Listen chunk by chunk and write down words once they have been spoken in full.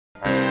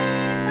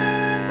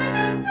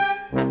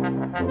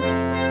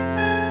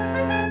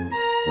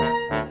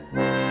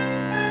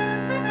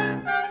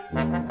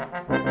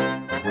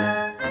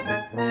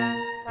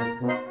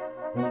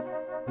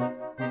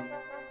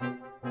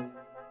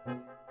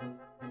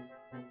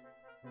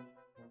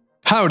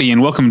Howdy,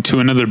 and welcome to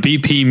another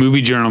BP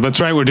Movie Journal. That's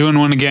right, we're doing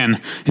one again.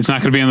 It's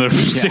not going to be another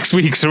 6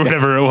 weeks or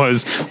whatever it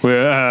was.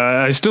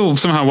 I still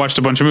somehow watched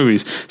a bunch of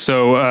movies.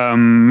 So,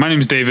 my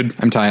name's David.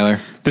 I'm Tyler.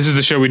 This is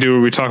the show we do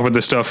where we talk about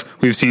the stuff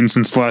we've seen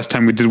since the last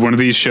time we did one of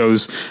these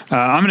shows.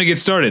 I'm going to get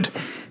started.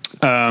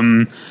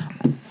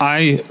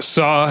 I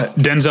saw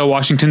Denzel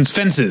Washington's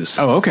Fences.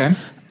 Oh, okay.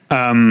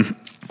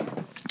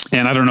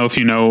 And I don't know if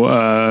you know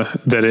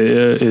that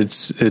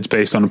it's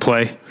based on a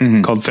play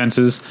called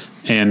Fences.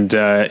 And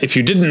if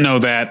you didn't know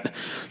that,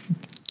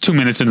 2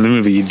 minutes into the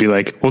movie, you'd be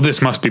like, well,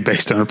 this must be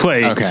based on a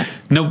play. Okay.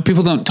 No,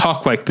 people don't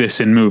talk like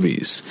this in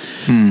movies.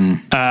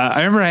 I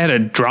remember I had a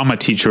drama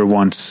teacher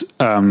once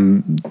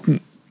point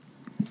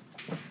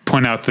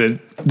out that,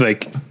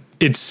 like,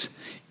 it's...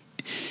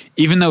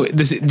 Even though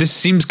this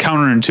seems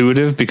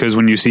counterintuitive because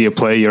when you see a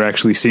play, you're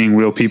actually seeing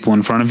real people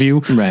in front of you.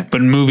 Right.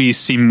 But movies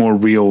seem more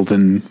real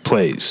than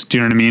plays. Do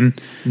you know what I mean?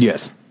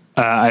 Yes.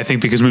 I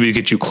think because movies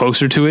get you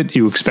closer to it,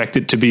 you expect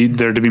it to be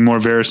there to be more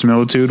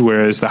verisimilitude,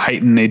 whereas the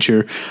heightened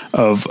nature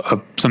of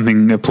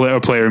something, a play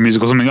or a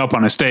musical, something up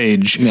on a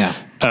stage,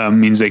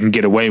 means they can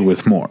get away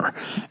with more.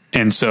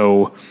 And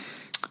so,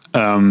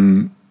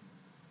 Fences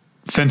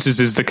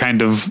is the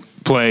kind of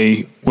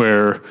play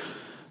where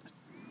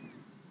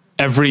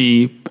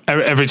every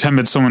time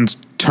it's someone's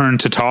turn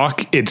to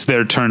talk, it's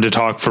their turn to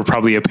talk for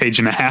probably a page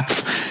and a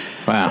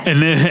half. Wow.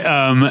 And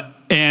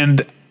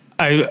then,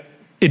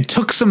 it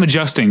took some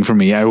adjusting for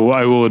me. I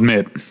will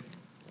admit.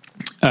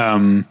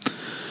 But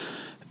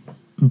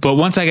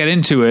once I got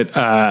into it,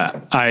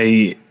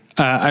 I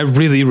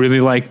really, really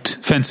liked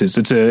Fences.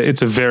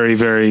 It's a very,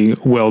 very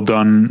well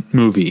done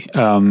movie.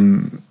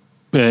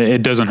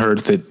 It doesn't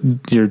hurt that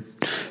your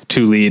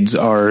two leads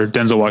are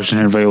Denzel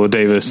Washington and Viola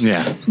Davis.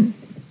 Yeah.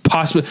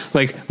 Possibly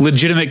like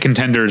legitimate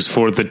contenders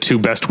for the two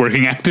best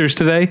working actors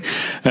today.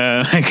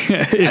 I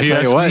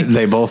tell you what,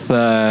 they both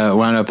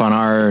wound up on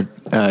our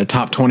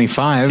top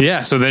 25.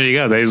 Yeah, so there you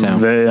go. They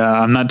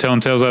I'm not telling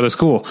tales out of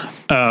school.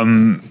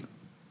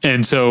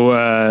 And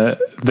so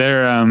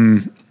they're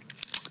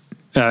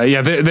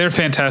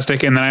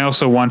fantastic. And then I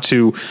also want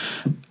to,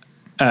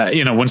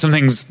 when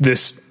something's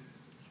this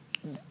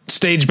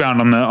stage bound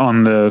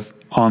on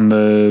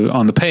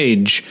the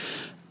page,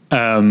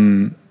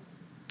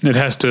 it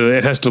has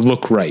to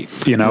look right,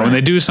 Right. When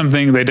they do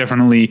something, they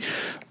definitely,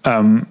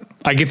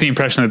 I get the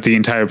impression that the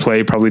entire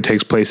play probably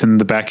takes place in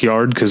the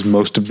backyard because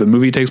most of the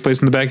movie takes place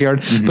in the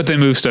backyard, but they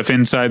move stuff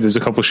inside. There's a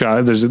couple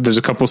shots. There's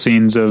a couple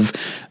scenes of,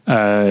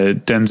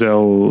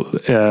 Denzel,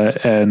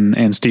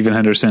 and Stephen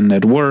Henderson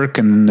at work.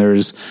 And then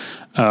there's,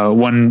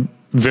 one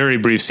very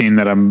brief scene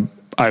that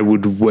I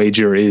would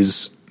wager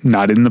is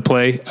not in the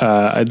play.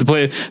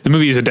 The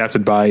movie is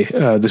adapted by,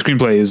 the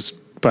screenplay is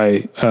by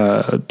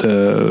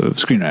the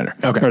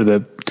screenwriter. Okay. Or the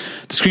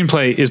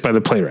screenplay is by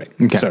the playwright.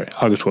 Okay. Sorry,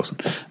 August Wilson.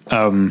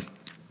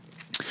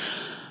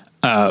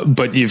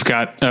 But you've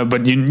got,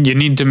 but you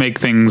need to make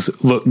things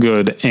look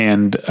good.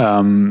 And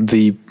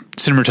the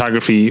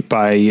cinematography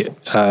by,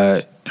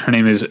 her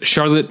name is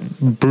Charlotte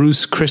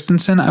Bruce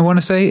Christensen, I want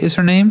to say is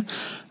her name.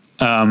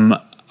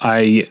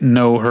 I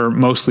know her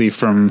mostly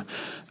from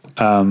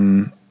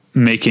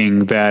making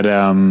that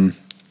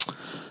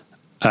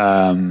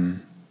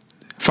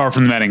Far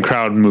From the Madding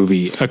Crowd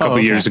movie a couple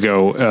years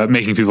ago,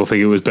 making people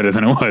think it was better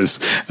than it was,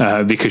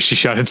 because she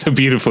shot it so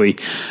beautifully.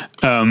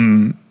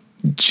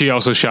 She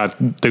also shot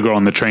The Girl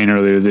on the Train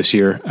earlier this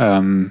year.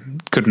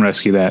 Couldn't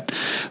rescue that.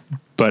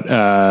 But,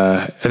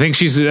 I think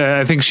she's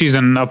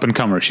an up and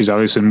comer. She's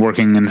always been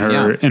working in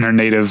her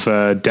native,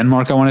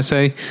 Denmark, I want to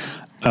say,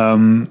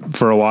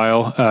 for a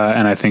while.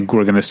 And I think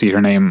we're going to see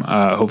her name,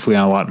 hopefully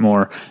on a lot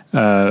more,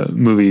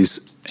 movies.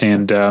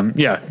 And,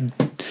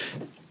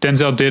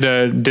 Denzel did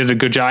a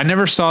good job. I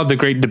never saw The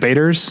Great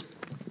Debaters.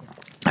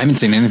 I haven't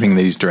seen anything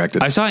that he's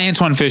directed. I saw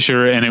Antoine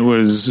Fisher, and it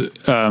was,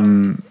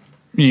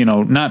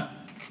 not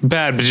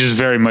bad, but just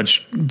very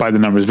much by the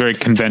numbers, very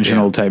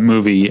conventional type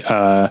movie.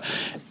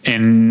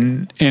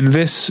 And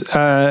this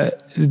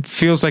it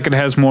feels like it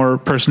has more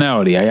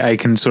personality. I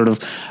can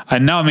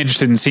now I'm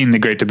interested in seeing The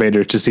Great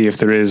Debater to see if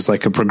there is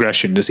like a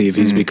progression, to see if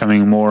he's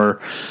becoming more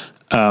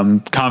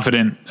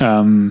confident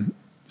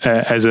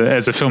as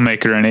a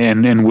filmmaker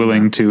and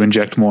willing to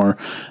inject more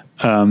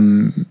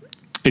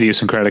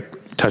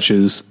idiosyncratic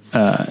touches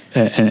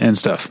and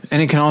stuff.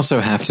 And it can also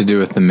have to do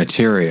with the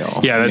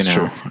material. Yeah, that's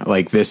true.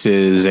 Like this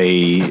is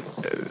a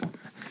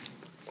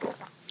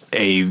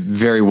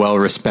very well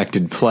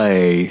respected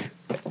play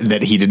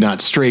that he did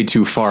not stray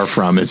too far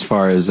from as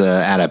far as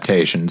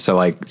adaptation. So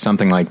like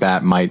something like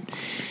that might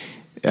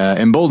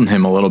embolden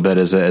him a little bit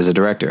as a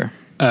director.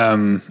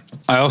 I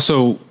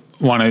also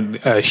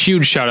wanted a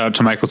huge shout out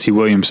to Michael T.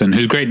 Williamson,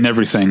 who's great in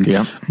everything.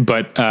 Yeah.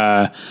 But,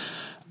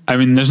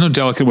 there's no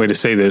delicate way to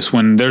say this.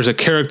 When there's a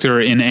character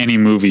in any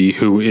movie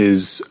who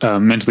is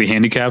mentally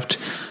handicapped,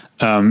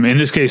 in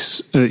this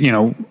case,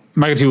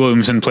 Michael T.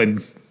 Williamson played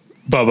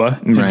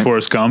Bubba in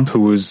Forrest Gump, who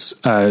was,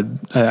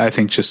 I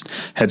think just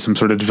had some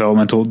sort of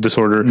developmental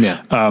disorder.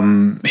 Yeah.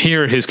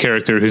 Here, his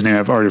character, whose name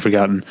I've already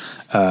forgotten,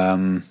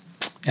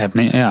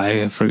 Abney, yeah,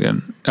 I forget.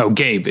 Oh,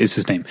 Gabe is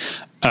his name.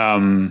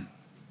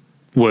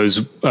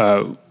 Was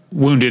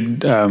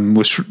wounded, in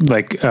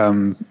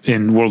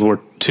World War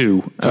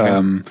II,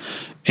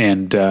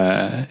 and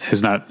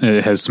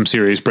has some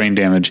serious brain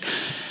damage.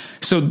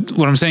 So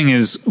what I'm saying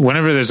is,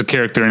 whenever there's a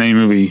character in any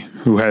movie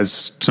who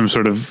has some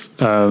sort of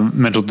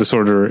mental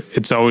disorder,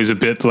 it's always a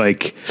bit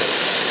like,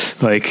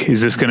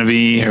 is this going to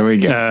be? Here we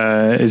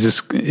go. Is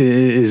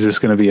this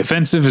going to be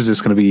offensive? Is this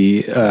going to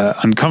be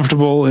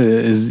uncomfortable?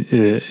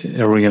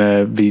 Are we going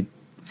to be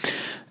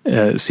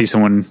see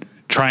someone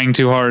trying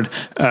too hard?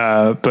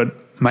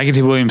 But Michael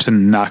T.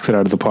 Williamson knocks it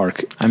out of the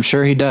park. I'm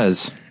sure he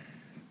does.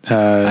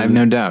 I have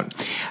no doubt.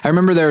 I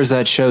remember there was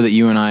that show that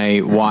you and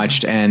I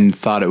watched and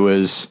thought it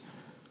was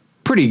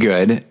pretty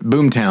good,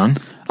 Boomtown.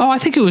 Oh, I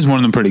think it was one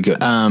of them pretty good.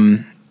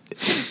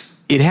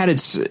 It had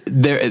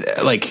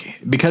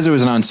because it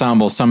was an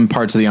ensemble, some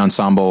parts of the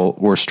ensemble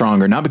were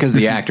stronger, not because of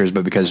the actors,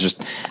 but because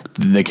just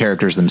the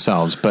characters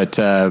themselves. But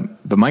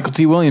Michael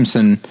T.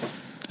 Williamson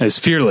as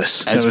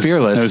Fearless. That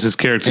was his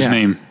character's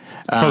name.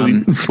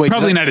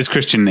 Probably not his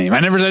Christian name.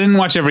 I didn't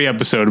watch every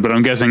episode, but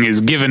I'm guessing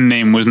his given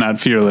name was not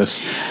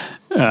Fearless.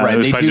 Right, it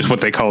was probably just what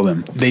they called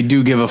him. They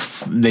do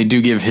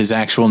give his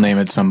actual name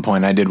at some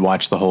point. I did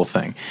watch the whole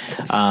thing.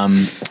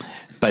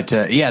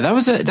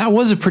 That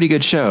was a pretty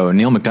good show.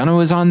 Neil McDonough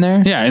was on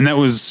there. Yeah, and that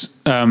was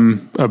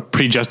a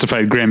pretty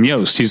justified Graham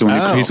Yost. He's the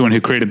one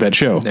who created that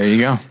show. There you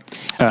go.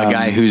 A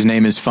guy whose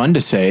name is fun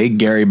to say,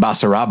 Gary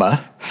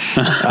Basaraba,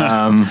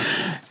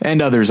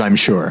 and others, I'm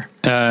sure.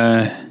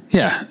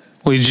 Yeah.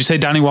 Well, did you say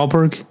Donnie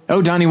Wahlberg?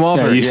 Oh, Donnie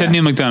Wahlberg. Yeah, you said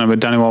Neil McDonough, but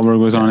Donnie Wahlberg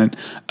was on it.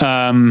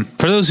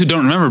 For those who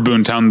don't remember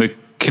Boomtown, the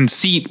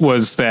conceit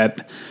was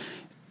that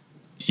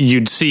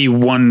you'd see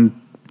one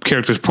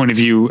character's point of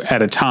view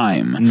at a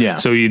time. Yeah.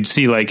 So you'd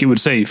see, it would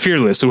say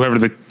Fearless, whoever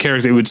the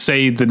character, it would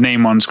say the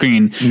name on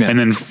screen. Yeah. And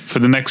then for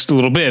the next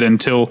little bit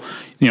until,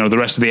 the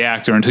rest of the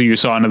actor, until you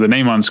saw another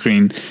name on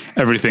screen,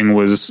 everything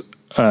was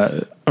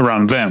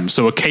around them.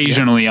 So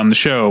occasionally on the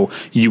show,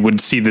 you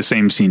would see the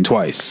same scene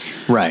twice.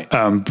 Right.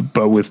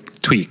 But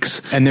with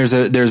tweaks. And there's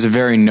a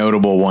very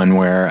notable one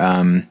where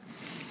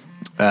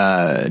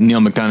Neil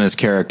McDonough's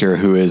character,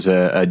 who is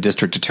a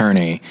district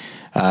attorney,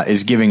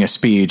 is giving a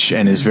speech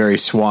and is very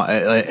suave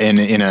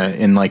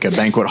in like a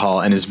banquet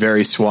hall, and is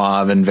very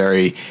suave and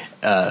very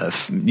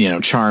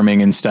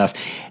charming and stuff.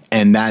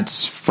 And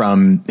that's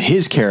from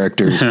his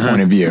character's point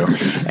of view.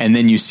 And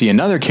then you see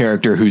another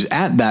character who's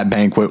at that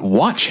banquet,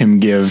 watch him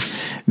give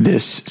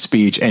this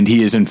speech, and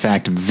he is in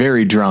fact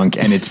very drunk,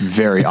 and it's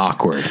very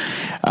awkward.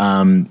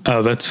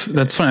 That's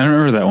fun. I don't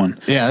remember that one.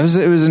 Yeah, it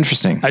was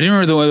interesting. I do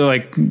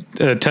remember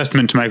a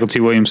testament to Michael T.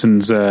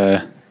 Williamson's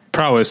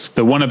prowess.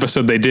 The one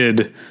episode they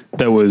did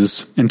that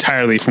was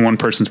entirely from one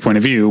person's point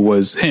of view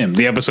was him.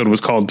 The episode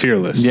was called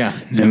Fearless. Yeah,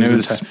 and it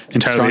was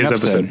entirely his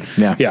episode.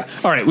 Yeah.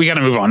 All right, we got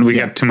to move on. We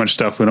got too much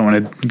stuff. We don't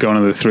want to go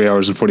another 3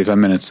 hours and 45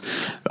 minutes.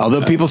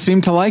 Although people seem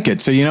to like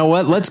it, so you know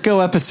what? Let's go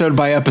episode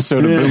by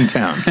episode of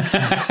Boomtown.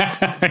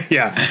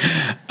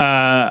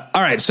 Yeah.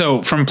 All right.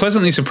 So from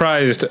pleasantly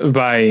surprised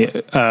by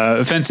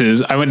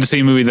Fences, I went to see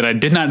a movie that I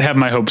did not have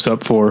my hopes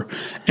up for,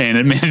 and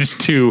it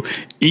managed to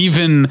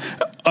even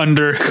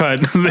undercut.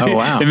 Oh,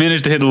 wow. It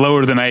managed to hit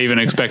lower than I even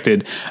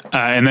expected,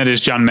 and that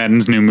is John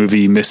Madden's new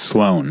movie, Miss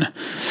Sloane.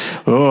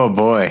 Oh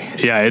boy,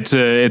 yeah, it's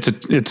a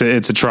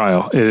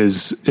trial. It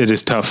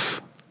is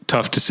tough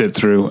to sit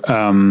through,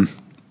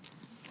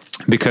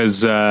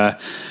 because I'm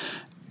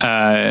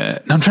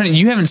trying to.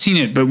 You haven't seen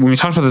it, but when we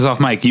talked about this off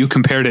mic, you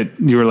compared it.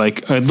 You were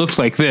like, it looks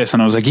like this,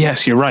 and I was like,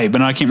 yes, you're right, but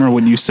now I can't remember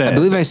what you said. I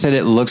believe I said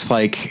it looks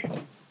like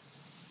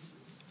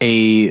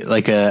a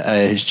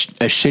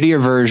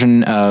shittier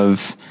version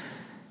of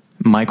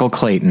Michael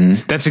Clayton.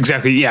 That's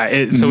exactly,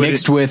 yeah.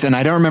 Mixed with, and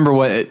I don't remember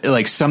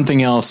what,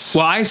 something else.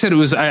 Well, I said it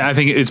was, I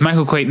think it's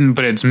Michael Clayton,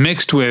 but it's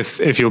mixed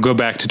with, if you'll go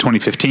back to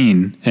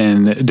 2015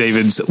 and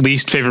David's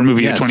least favorite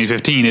movie of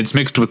 2015, it's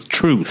mixed with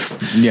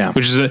Truth. Yeah.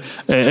 Which is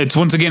it's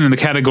once again in the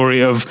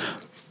category of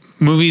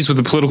movies with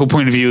a political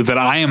point of view that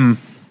I am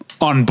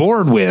on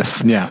board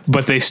with,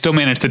 but they still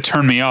managed to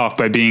turn me off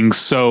by being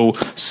so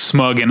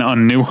smug and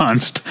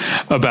unnuanced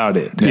about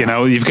it.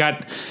 Yeah. You've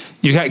got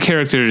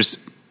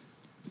characters.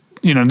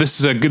 This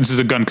is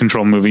a gun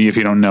control movie, if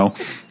you don't know.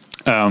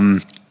 So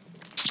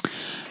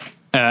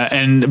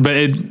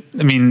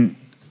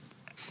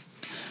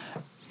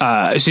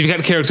you've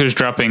got characters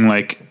dropping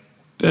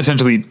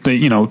essentially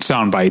the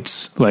sound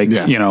bites,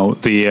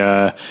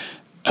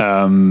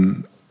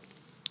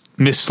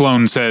 Miss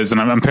Sloane says,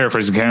 and I'm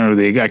paraphrasing,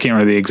 I can't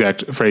remember the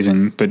exact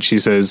phrasing, but she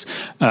says,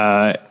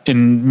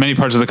 in many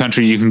parts of the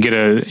country, you can get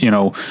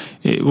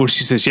what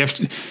she says,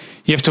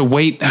 you have to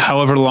wait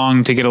however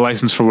long to get a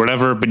license for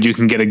whatever, but you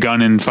can get a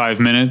gun in 5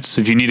 minutes.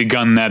 If you need a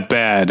gun that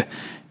bad,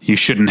 you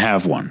shouldn't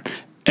have one.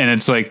 And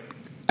it's like,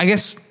 I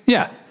guess,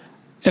 yeah.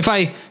 If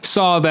I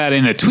saw that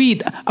in a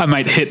tweet, I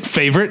might hit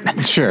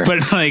favorite. Sure. But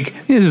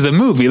this is a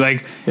movie.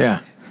 Yeah.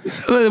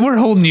 We're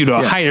holding you to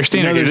a higher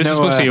standard. This is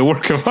supposed to be a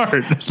work of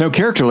art. There's no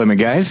character limit,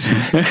 guys, in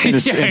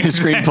the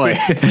screenplay.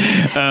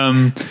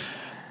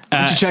 Why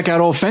don't you check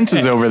out old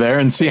fences over there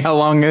and see how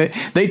long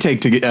they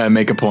take to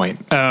make a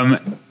point?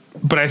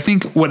 But I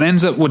think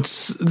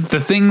what's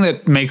the thing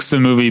that makes the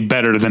movie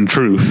better than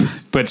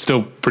Truth, but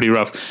still pretty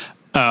rough,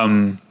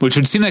 which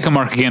would seem like a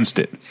mark against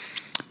it,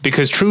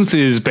 because Truth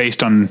is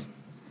based on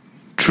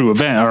true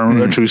event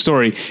or a true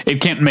story. It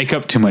can't make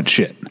up too much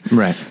shit.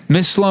 Right.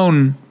 Miss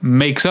Sloane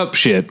makes up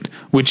shit,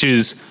 which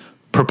is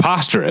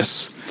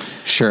preposterous.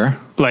 Sure.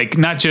 Like,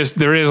 not just,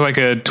 there is like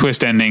a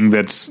twist ending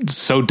that's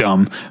so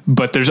dumb,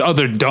 but there's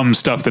other dumb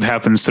stuff that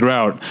happens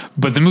throughout.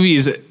 But the movie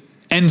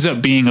ends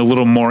up being a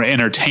little more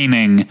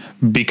entertaining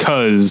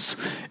because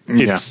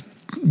it's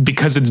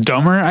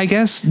dumber, I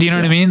guess. Do you know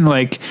what I mean?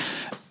 Like,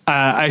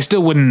 I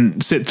still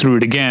wouldn't sit through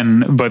it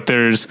again, but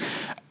there's,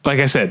 like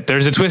I said,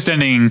 there's a twist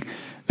ending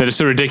that is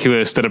so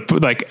ridiculous that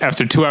like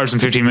after 2 hours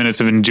and 15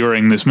 minutes of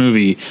enduring this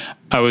movie,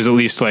 I was at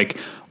least like,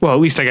 well, at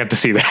least I got to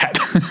see that.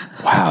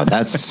 Wow.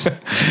 That's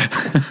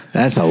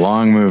a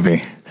long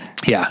movie.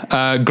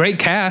 Yeah. Great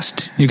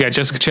cast. You got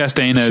Jessica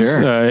Chastain as,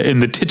 Sure.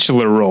 In the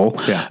titular role.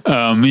 Yeah.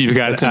 You've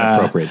got, That's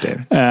inappropriate,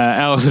 David.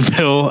 Allison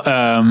Pill,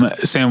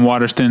 Sam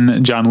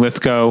Waterston, John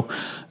Lithgow.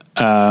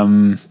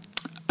 I'm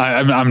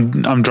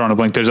drawing a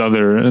blank. There's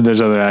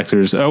other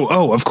actors.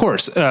 Oh, of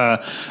course. The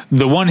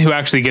one who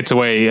actually gets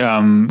away,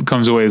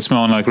 comes away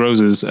smelling like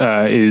roses,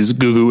 is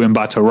Gugu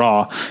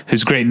Mbatha-Raw,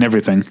 who's great in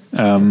everything.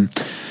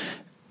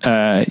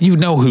 You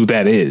know who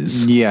that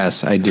is.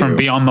 Yes, I do. From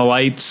Beyond the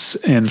Lights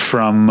and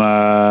from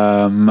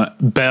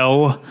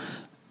Belle.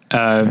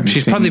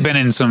 She's probably been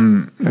in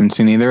some... I haven't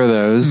seen either of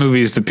those.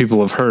 Movies that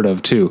people have heard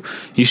of, too.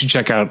 You should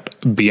check out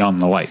Beyond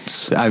the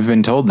Lights. I've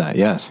been told that,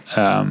 yes.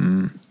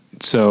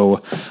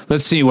 So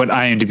let's see what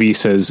IMDb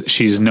says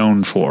she's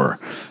known for.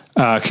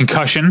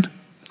 Concussion.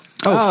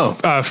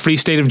 Free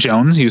State of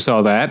Jones. You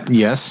saw that.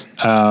 Yes.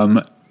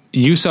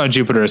 You saw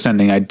Jupiter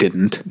Ascending. I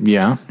didn't.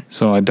 Yeah.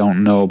 So I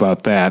don't know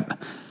about that.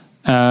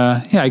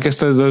 I guess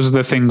those are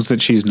the things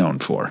that she's known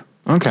for.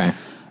 Okay.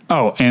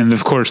 Oh, and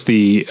of course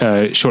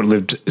the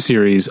short-lived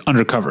series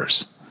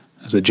Undercovers.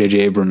 It's a J.J.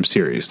 Abrams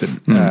series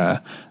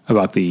that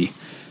about the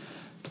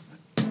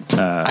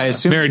I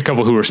assume married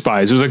couple who were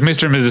spies. It was like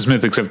Mr. and Mrs.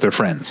 Smith except they're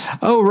friends.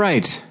 Oh,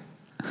 right.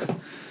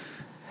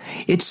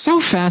 It's so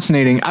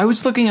fascinating. I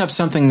was looking up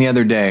something the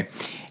other day,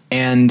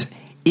 and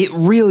it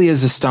really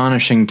is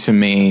astonishing to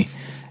me,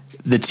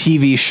 the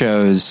TV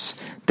shows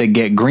that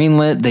get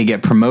greenlit, they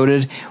get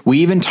promoted. We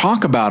even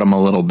talk about them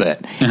a little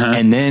bit,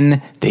 and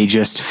then they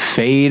just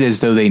fade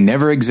as though they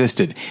never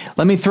existed.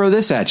 Let me throw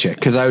this at you,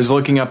 because I was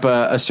looking up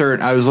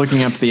I was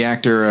looking up the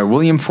actor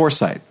William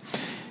Forsythe,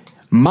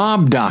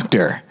 Mob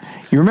Doctor.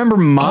 You remember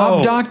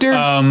Mob Doctor?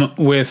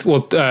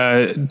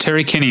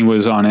 Terry Kinney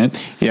was on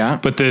it. Yeah.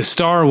 But the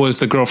star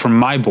was the girl from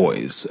My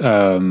Boys.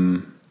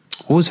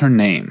 What was her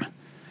name?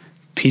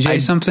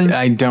 PJ something?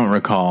 I don't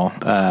recall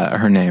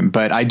her name,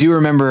 but I do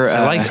remember.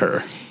 I like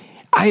her.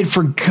 I had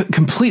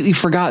completely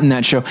forgotten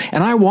that show,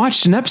 and I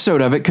watched an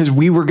episode of it because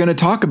we were going to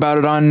talk about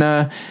it on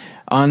the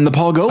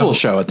Paul Goebel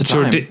show at the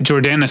time.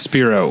 Jordana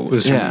Spiro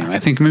was her name. Yeah. I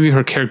think maybe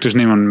her character's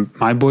name on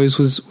My Boys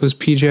was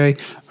PJ,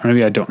 or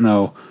maybe I don't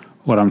know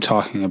what I'm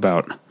talking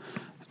about.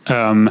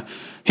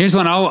 Here's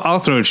one I'll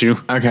throw at you.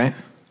 Okay.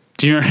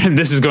 Do you remember,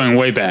 this is going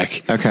way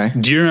back. Okay.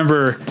 Do you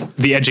remember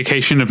The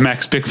Education of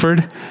Max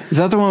Bickford? Is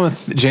that the one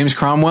with James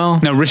Cromwell?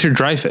 No, Richard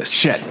Dreyfuss.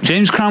 Shit.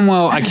 James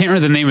Cromwell, I can't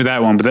remember the name of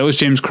that one, but that was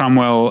James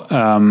Cromwell,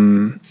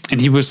 and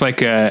he was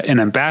like an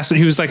ambassador.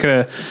 He was like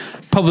a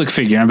public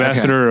figure,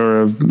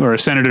 ambassador or a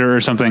senator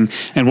or something,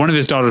 and one of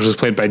his daughters was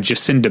played by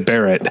Jacinda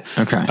Barrett,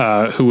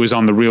 who was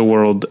on The Real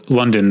World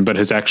London, but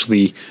has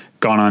actually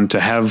gone on to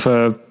have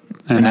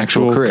an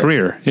actual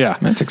career. Yeah.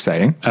 That's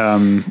exciting.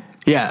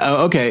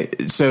 Okay.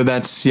 So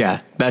that's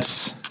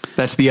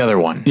the other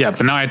one. Yeah,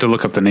 but now I had to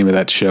look up the name of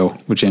that show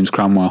with James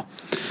Cromwell.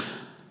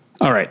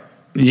 All right.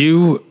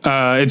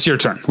 It's your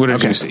turn. What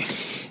did you see?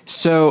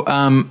 So,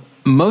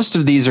 most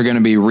of these are going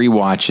to be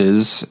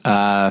rewatches.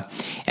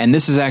 And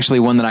this is actually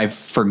one that I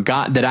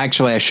forgot that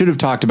actually I should have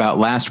talked about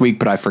last week,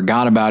 but I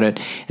forgot about it.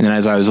 And then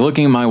as I was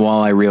looking at my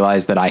wall, I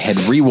realized that I had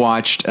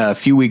rewatched a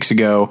few weeks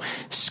ago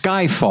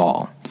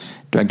Skyfall,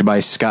 directed by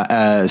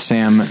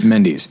Sam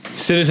Mendes.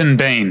 Citizen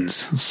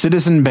Baines.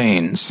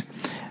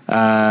 It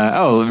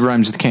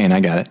rhymes with Kane. I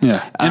got it.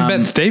 Yeah. And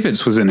Beth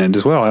Davids was in it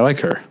as well. I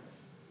like her.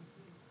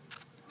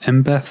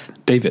 Beth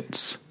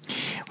Davids.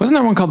 Wasn't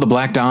there one called The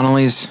Black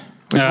Donnellys?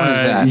 Which one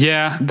is that?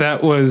 Yeah,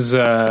 that was...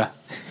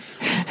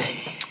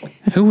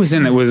 who was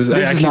in it? This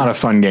is not a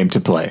fun game to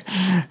play.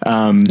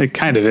 It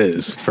kind of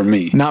is for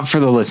me. Not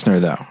for the listener,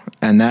 though.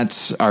 And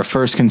that's our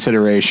first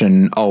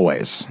consideration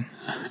always.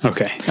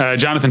 Okay.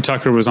 Jonathan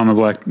Tucker was on the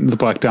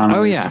Black Donnellys.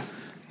 Oh, yeah.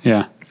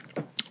 Yeah.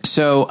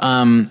 So,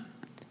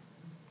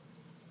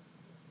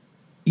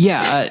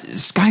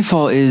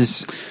 Skyfall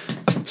is...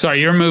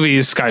 Sorry, your movie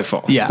is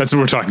Skyfall. Yeah. That's what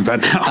we're talking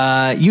about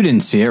now. You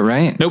didn't see it,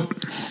 right? Nope.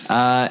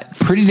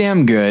 Pretty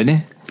damn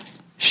good.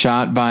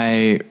 Shot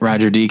by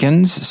Roger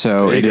Deakins,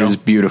 so it is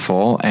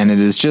beautiful, and it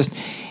is just...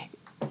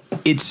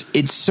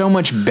 It's so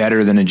much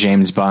better than a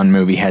James Bond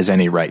movie has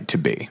any right to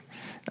be.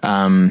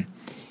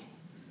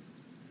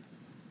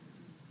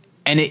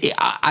 And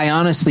I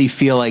honestly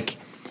feel like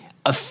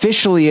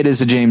officially it is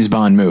a James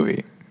Bond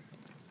movie.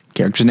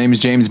 Character's name is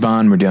James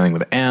Bond. We're dealing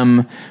with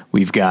M.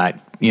 We've got,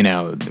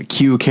 the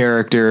Q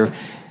character,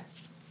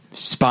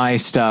 spy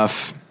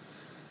stuff.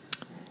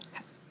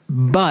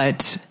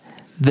 But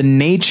the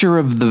nature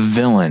of the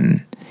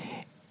villain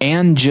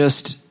and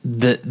just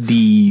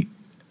the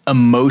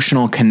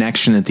emotional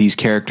connection that these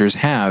characters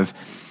have,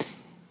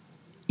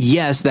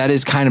 yes, that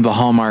is kind of the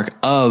hallmark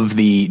of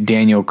the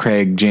Daniel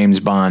Craig James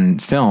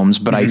Bond films,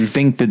 but I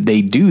think that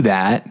they do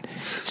that.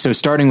 So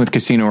starting with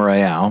Casino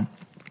Royale,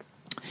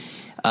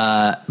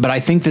 but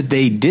I think that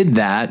they did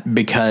that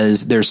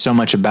because there's so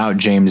much about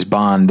James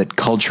Bond that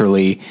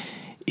culturally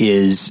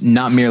is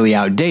not merely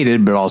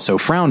outdated, but also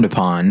frowned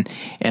upon.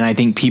 And I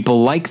think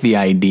people like the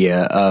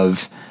idea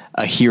of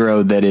a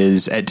hero that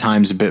is at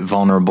times a bit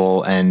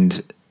vulnerable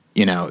and,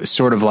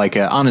 sort of like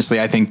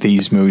honestly, I think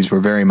these movies were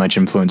very much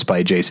influenced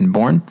by Jason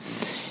Bourne.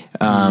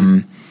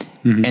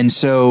 And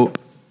so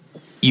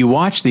you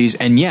watch these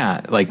and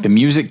like the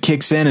music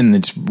kicks in and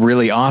it's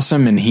really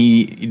awesome. And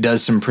he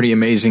does some pretty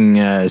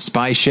amazing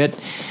spy shit,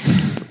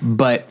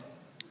 but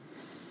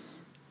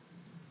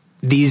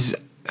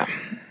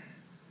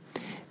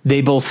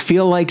they both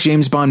feel like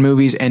James Bond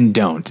movies and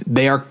don't.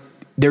 They're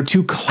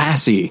too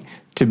classy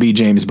to be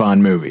James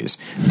Bond movies.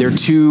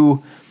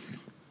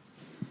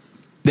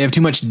 They have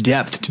too much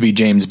depth to be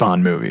James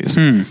Bond movies.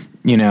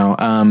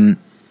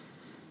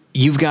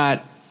 You've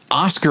got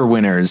Oscar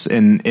winners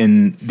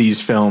in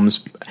these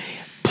films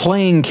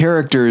playing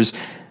characters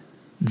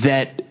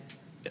that,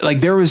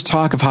 like, there was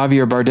talk of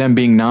Javier Bardem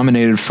being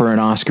nominated for an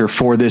Oscar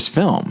for this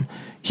film.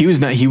 He was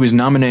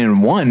nominated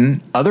and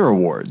won other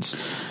awards.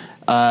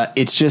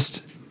 It's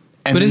just,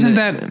 but isn't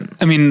that,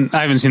 I mean, I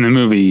haven't seen the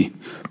movie,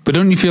 but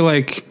don't you feel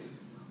like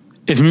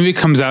if a movie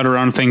comes out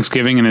around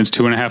Thanksgiving and it's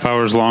 2.5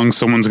 hours long,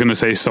 someone's going to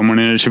say someone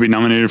in it should be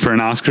nominated for an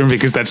Oscar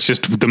because that's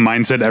just the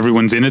mindset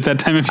everyone's in at that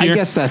time of year? I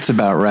guess that's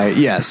about right.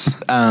 Yes.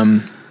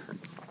 But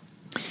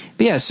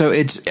yeah, so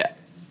it's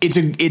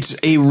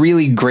a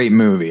really great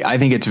movie. I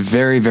think it's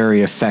very,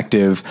 very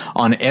effective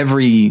on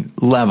every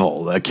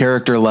level, a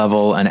character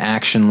level, an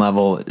action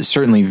level,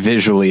 certainly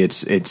visually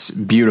it's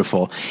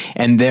beautiful.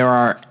 And there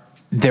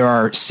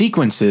are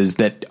sequences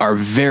that are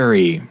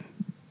very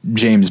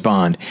James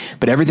Bond,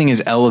 but everything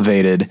is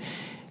elevated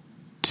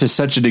to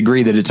such a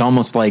degree that it's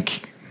almost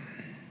like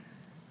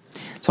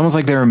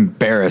they're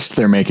embarrassed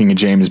they're making a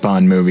James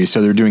Bond movie.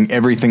 So they're doing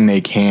everything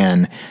they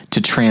can to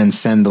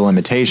transcend the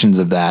limitations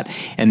of that.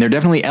 And they're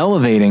definitely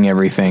elevating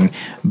everything,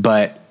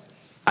 but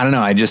I don't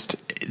know. I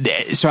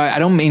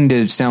don't mean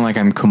to sound like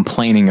I'm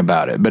complaining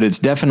about it, but it's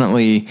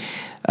definitely,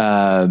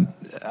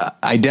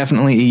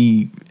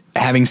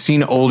 having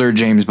seen older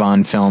James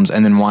Bond films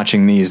and then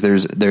watching these,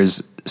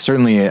 there's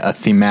certainly a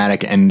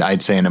thematic and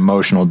I'd say an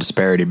emotional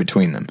disparity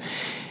between them.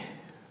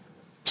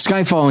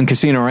 Skyfall and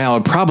Casino Royale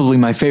are probably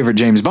my favorite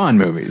James Bond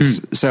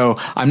movies. So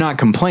I'm not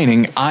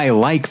complaining. I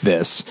like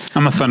this.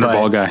 I'm a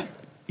Thunderball guy.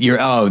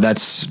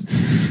 That's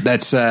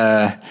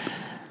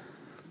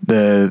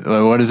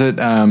what is it?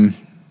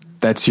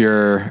 That's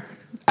your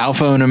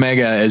alpha and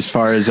omega as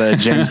far as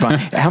James Bond.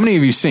 How many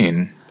have you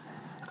seen?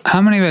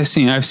 How many have I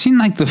seen? I've seen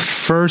like the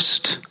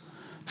first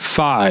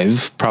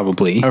 5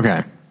 probably.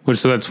 Okay.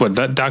 So that's what,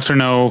 that Dr.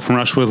 No, From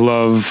Russia with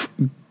Love,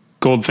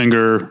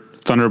 Goldfinger,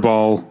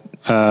 Thunderball,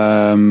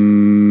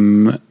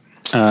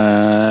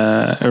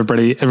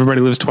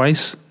 Everybody Lives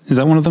Twice. Is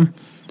that one of them?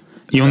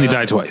 You Only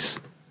Die Twice.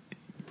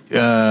 You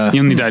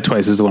Only Die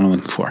Twice is the one I'm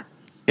looking for.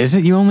 Is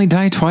it You Only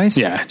Die Twice?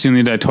 Yeah, it's You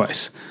Only Die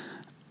Twice.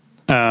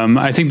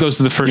 I think those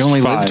are the first 5. You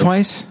Only Live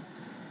Twice?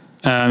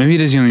 Maybe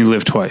it is You Only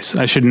Live Twice.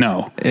 I should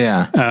know.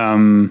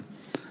 Yeah.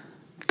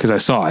 Because I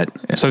saw it.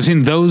 So I've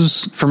seen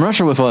those. From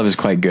Russia with Love is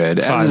quite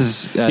good. 5.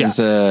 As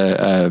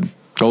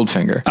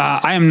Goldfinger.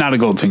 I am not a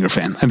Goldfinger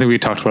fan. I think we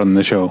talked about it on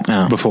the show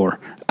before.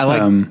 I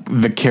like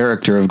the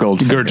character of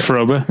Goldfinger. Gert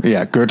Frobe.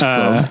 Yeah, Gert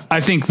Frobe.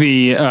 I think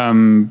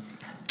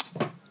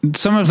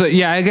some of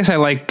the, I guess I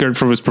like Gert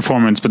Frobe's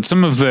performance, but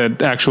some of the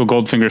actual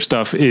Goldfinger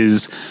stuff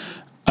is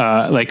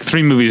like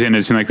 3 movies in,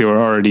 it seemed like they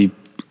were already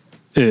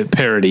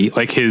parody,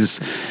 like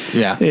his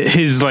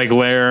like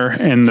lair,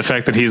 and the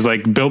fact that he's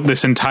like built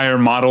this entire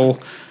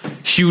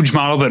huge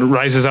model that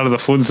rises out of the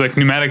floor. It's like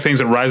pneumatic things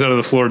that rise out of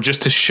the floor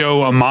just to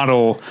show a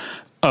model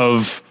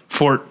of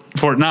Fort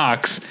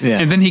Knox. Yeah.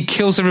 And then he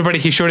kills everybody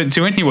he showed it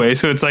to anyway.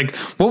 So it's like,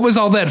 what was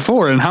all that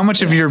for? And how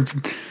much of your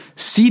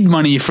seed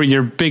money for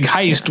your big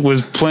heist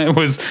was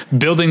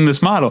building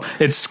this model?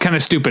 It's kind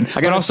of stupid.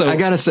 I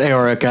gotta say,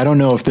 Ulrich, I don't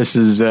know if this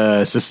is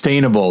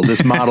sustainable,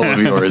 this model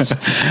of yours.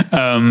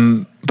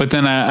 But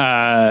then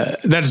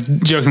that's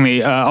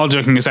jokingly, all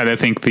joking aside, I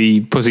think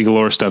the Pussy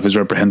Galore stuff is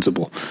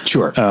reprehensible.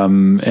 Sure.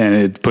 And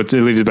it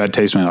leaves a bad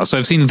taste in my mouth. So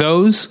I've seen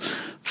those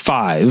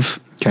 5.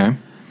 Okay.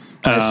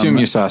 I assume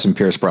you saw some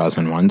Pierce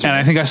Brosnan ones. And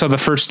I think I saw the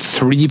first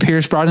 3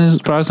 Pierce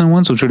Brosnan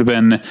ones, which would have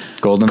been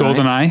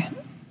GoldenEye,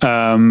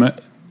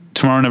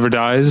 Tomorrow Never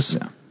Dies,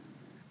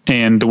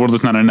 and The World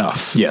Is Not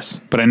Enough.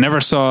 Yes. But I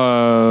never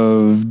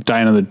saw Die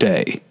Another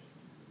Day.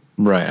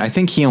 Right. I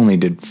think he only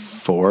did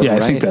 4. Yeah,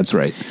 right? I think that's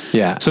right.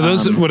 Yeah. So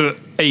those what are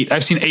 8?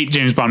 I've seen 8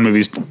 James Bond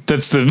movies.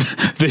 That's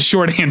the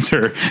short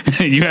answer.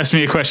 You asked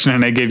me a question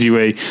and I gave you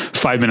a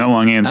 5-minute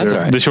long answer. That's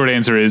all right. The short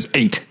answer is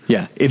 8.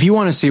 Yeah. If you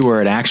want to see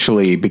where it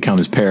actually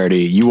becomes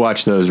parody, you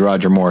watch those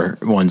Roger Moore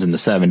ones in the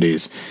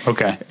 70s.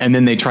 Okay. And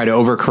then they try to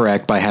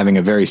overcorrect by having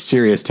a very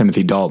serious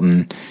Timothy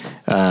Dalton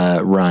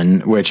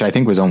run, which I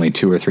think was only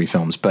 2 or 3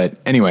 films. But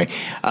anyway,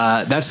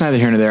 that's neither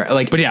here nor there.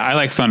 But yeah, I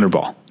like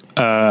Thunderball.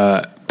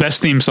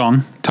 Best theme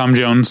song, Tom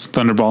Jones,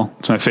 Thunderball.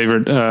 It's my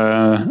favorite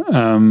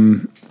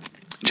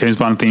James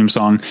Bond theme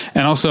song.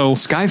 And also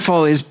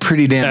Skyfall is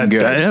pretty damn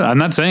good. I'm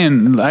not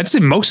saying, I'd say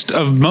most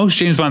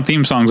James Bond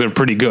theme songs are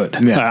pretty good.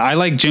 Yeah. I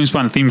like James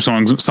Bond theme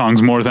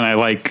songs more than I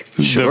like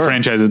the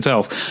franchise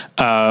itself.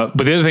 But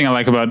the other thing I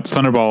like about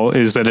Thunderball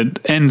is that it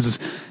ends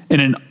in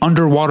an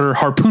underwater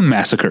harpoon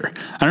massacre.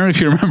 I don't know if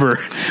you remember,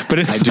 but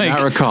it's I do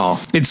not recall.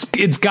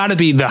 It's got to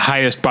be the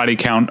highest body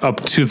count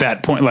up to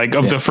that point, like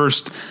of the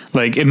first,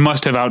 like it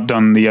must have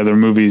outdone the other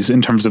movies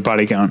in terms of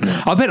body count.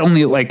 Yeah. I'll bet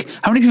only like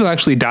how many people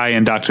actually die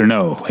in Dr.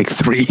 No? Like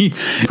 3,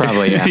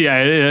 probably. Yeah,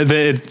 yeah.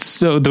 It's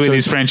so the way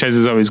these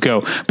franchises always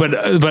go. But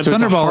so Thunderball,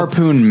 it's a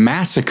harpoon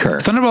massacre.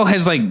 Thunderball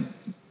has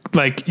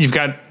like you've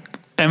got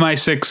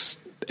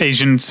MI6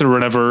 agents or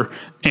whatever,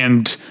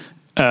 and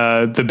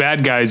the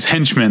bad guys,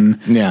 henchmen,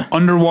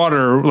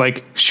 underwater,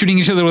 like shooting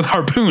each other with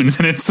harpoons,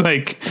 and it's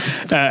like,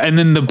 and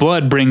then the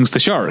blood brings the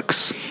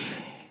sharks.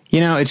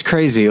 You know, it's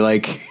crazy.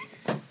 Like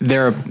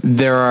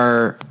there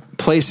are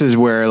places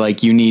where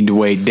like you need to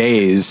wait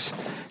days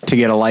to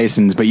get a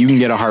license, but you can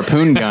get a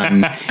harpoon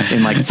gun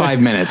in like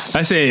 5 minutes.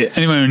 I say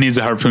anyone who needs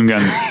a harpoon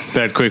gun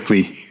that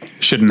quickly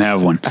shouldn't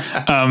have one.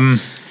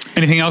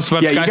 Anything else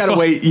about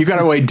Skyfall? You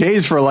gotta wait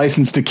days for a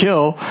license to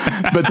kill,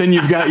 but then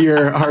you've got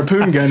your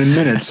harpoon gun in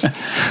minutes.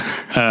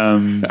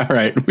 All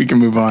right, we can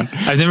move on.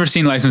 I've never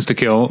seen License to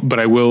Kill, but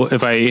I will,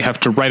 if I have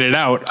to write it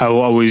out, I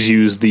will always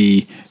use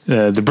the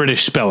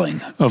British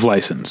spelling of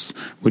license,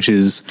 which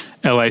is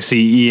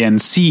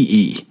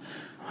LICENCE.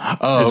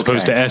 Oh, as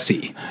opposed to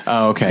SE.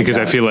 Oh, okay. Because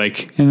I feel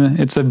like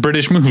it's a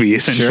British movie,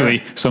 essentially.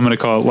 Sure. So I'm going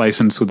to call it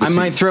License with the C.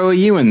 might throw a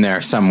U in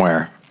there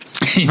somewhere.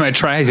 You might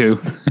try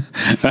to.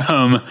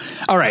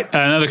 All right.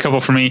 Another couple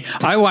for me.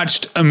 I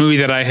watched a movie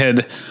that I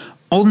had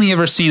only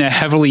ever seen a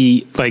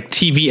heavily like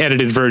TV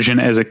edited version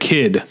as a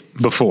kid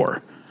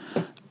before.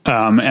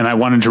 And I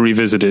wanted to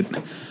revisit it.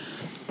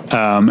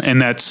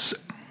 And that's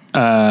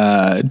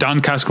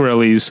Don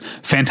Coscarelli's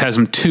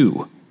Phantasm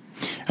 2.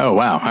 Oh,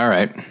 wow. All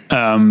right.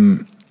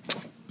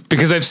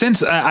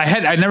 Because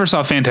I never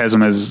saw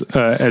Phantasm as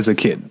a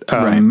kid.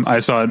 Right. I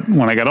saw it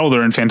when I got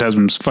older, and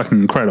Phantasm's fucking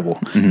incredible.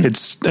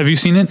 Mm-hmm. Have you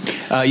seen it?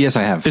 Yes,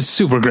 I have. It's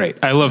super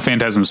great. I love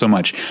Phantasm so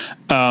much.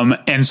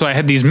 And so I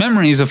had these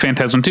memories of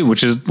Phantasm 2,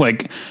 which is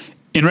like,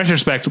 in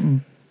retrospect,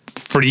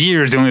 for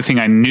years, the only thing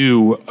I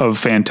knew of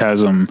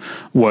Phantasm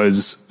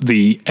was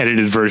the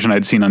edited version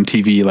I'd seen on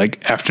TV,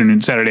 like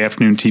Saturday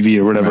afternoon TV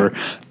or whatever,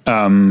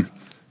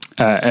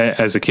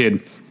 as a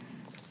kid.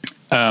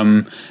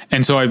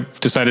 And so I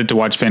decided to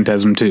watch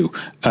Phantasm 2,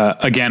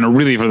 again,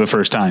 really for the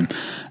first time.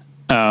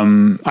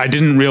 I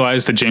didn't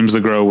realize that James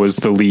LeGros was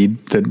the lead,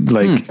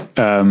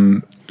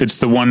 it's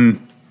the one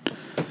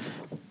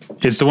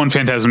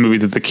Phantasm movie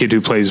that the kid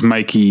who plays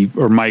Mikey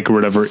or Mike or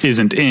whatever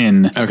isn't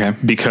in. Okay.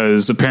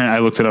 Because apparently I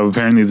looked it up,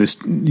 apparently this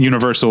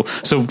Universal,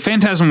 so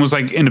Phantasm was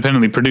like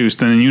independently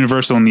produced, and then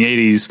Universal in the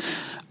 80s,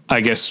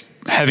 I guess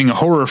having a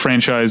horror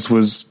franchise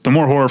the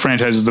more horror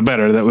franchises, the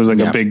better. That was like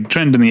a big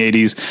trend in the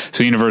 80s.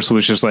 So Universal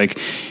was just like,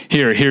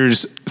 here's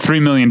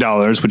 $3 million,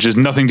 which is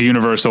nothing to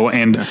Universal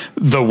and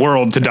the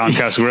world to Don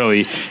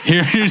Coscarelli.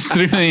 Here's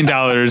 $3 million.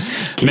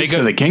 Keys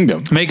to the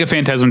kingdom. Make a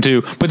Phantasm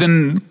 2. But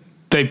then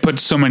they put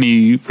so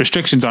many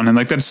restrictions on him.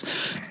 Like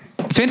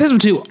Phantasm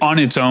 2 on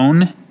its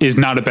own is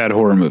not a bad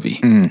horror movie.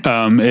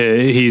 Don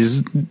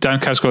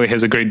Coscarelli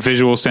has a great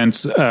visual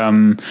sense.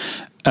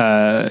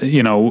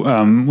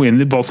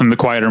 Both in the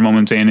quieter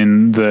moments and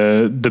in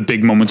the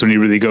big moments when he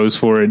really goes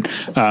for it.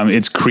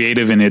 It's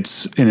creative in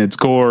its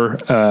gore,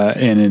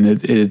 and in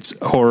its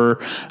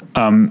horror.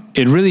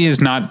 It really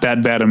is not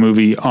that bad a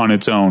movie on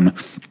its own,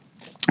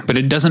 but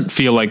it doesn't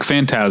feel like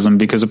Phantasm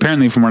because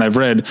apparently from what I've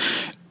read,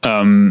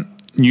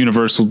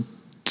 Universal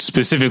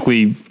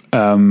specifically,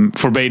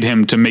 forbade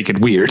him to make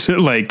it weird.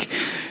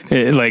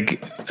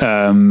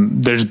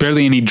 There's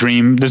barely any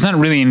there's not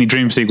really any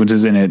dream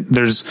sequences in it.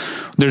 There's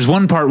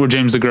one part where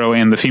James LeGros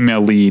and the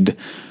female lead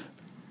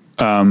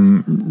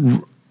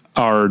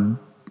are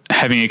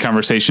having a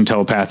conversation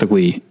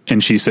telepathically,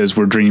 and she says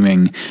we're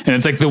dreaming, and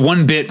it's like the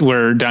one bit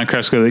where Don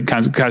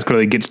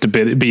Coscarelli gets to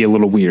be a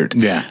little weird.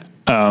 Yeah.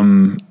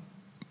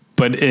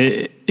 But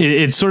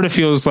it sort of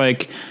feels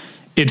like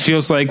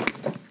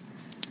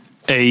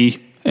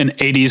an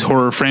 80s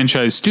horror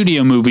franchise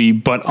studio movie,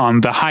 but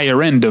on the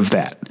higher end of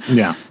that.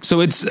 Yeah.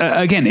 So it's,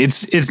 again,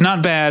 it's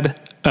not bad.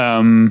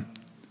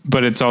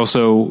 but it's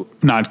also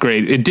not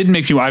great. It did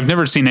make me. I've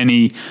never seen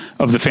any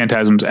of the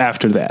Phantasms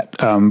after that.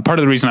 Part of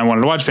the reason I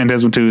wanted to watch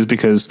Phantasm 2 is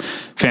because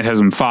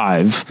Phantasm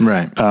 5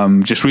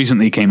 just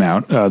recently came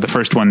out. The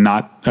first one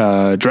not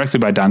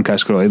directed by Don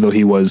Coscarelli, though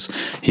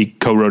he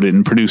co-wrote it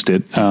and produced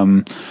it.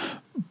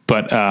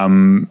 But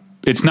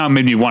it's now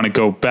made me want to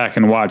go back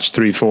and watch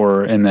 3,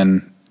 4, and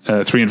then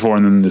 3 and 4,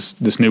 and then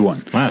this new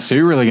one. Wow! So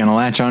you're really going to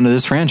latch onto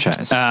this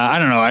franchise? I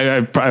don't know.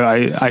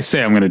 I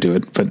say I'm going to do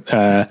it, but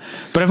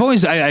I've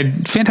always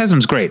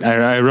Phantasm's great.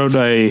 I wrote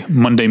a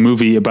Monday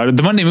movie about it.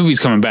 The Monday movie's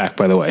coming back,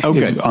 by the way,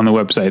 on the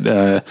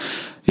website.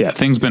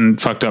 Things been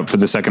fucked up for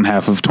the second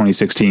half of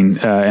 2016,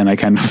 and I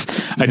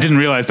didn't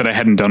realize that I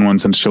hadn't done one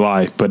since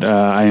July, but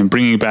I am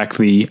bringing back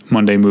the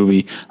Monday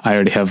movie. I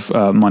already have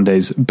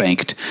Mondays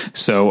banked,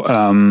 so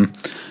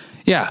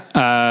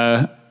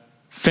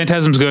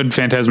Phantasm's good.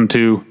 Phantasm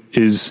 2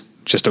 is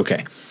just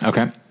okay.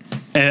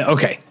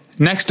 Okay.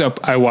 Next up,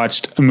 I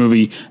watched a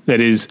movie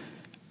that is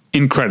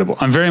incredible.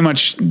 I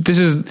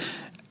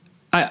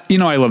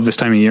love this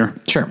time of year.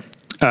 Sure.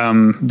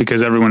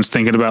 Because everyone's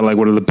thinking about like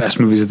what are the best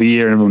movies of the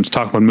year, and everyone's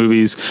talking about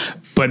movies.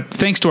 But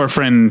thanks to our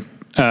friend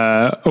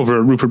over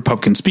at Rupert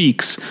Pupkin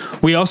Speaks,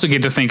 we also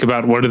get to think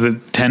about what are the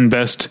 10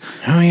 best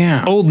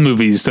old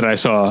movies that I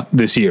saw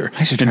this year.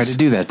 I should try to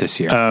do that this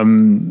year.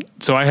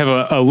 So I have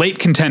a late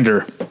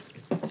contender.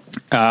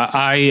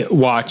 I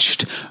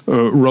watched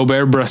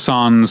Robert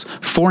Bresson's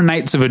Four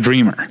Nights of a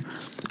Dreamer,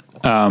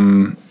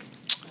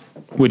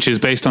 which is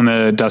based on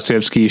the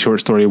Dostoevsky short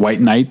story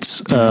White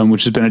Nights,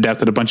 which has been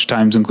adapted a bunch of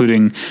times,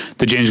 including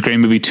the James Gray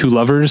movie Two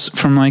Lovers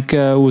from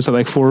was that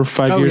like 4 or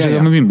 5 years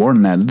ago? Maybe more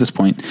than that at this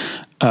point.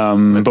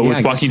 But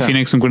with Joaquin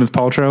Phoenix and Gwyneth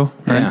Paltrow.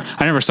 Right? Yeah.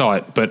 I never saw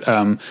it, but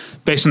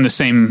based on the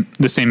same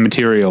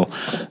material.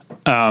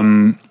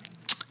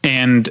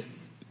 And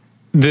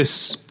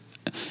this...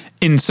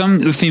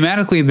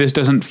 thematically, this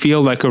doesn't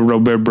feel like a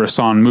Robert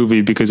Bresson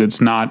movie because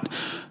it's not,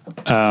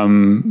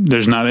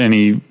 there's not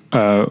any,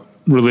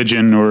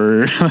 religion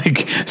or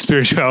like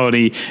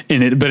spirituality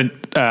in it, but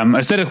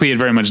aesthetically it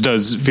very much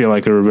does feel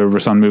like a Robert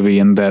Bresson movie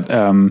in that,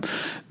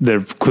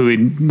 they're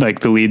clearly like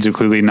the leads are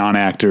clearly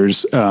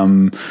non-actors,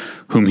 whom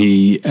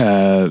he,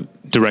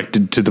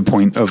 directed to the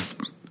point of,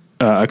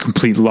 a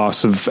complete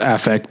loss of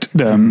affect,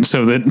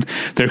 so that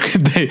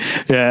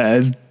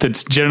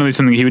that's generally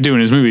something he would do in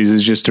his movies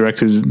is just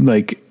direct his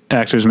like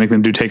actors, make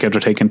them do take after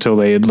take until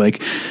they had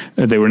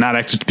they were not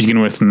actors to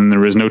begin with, and there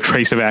was no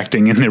trace of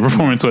acting in their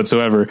performance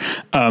whatsoever.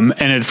 And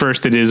at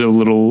first it is a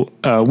little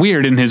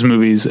weird in his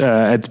movies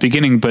at the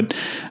beginning, but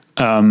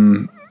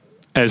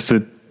as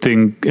the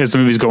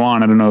movies go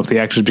on, I don't know if the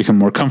actors become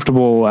more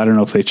comfortable. I don't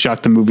know if they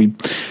shot the movie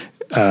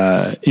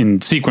in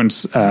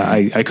sequence.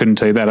 I couldn't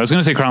tell you that. I was going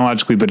to say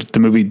chronologically, but the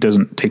movie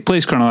doesn't take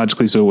place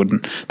chronologically, so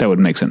that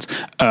wouldn't make sense.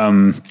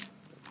 That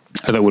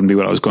wouldn't be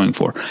what I was going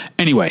for.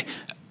 Anyway,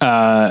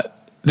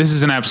 this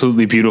is an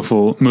absolutely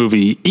beautiful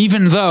movie,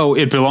 even though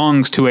it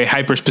belongs to a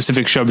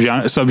hyper-specific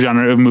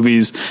subgenre of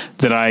movies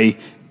that I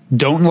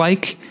don't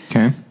like.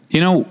 Okay.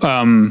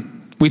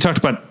 We talked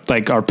about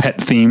like our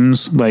pet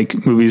themes,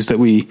 like movies that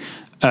we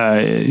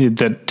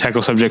that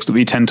tackle subjects that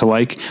we tend to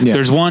like. Yeah.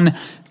 There's one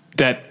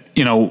that,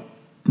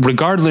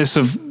 regardless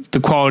of the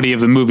quality of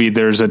the movie,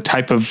 there's a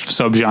type of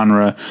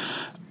subgenre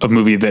of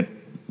movie that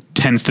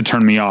tends to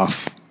turn me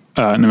off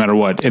no matter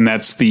what. And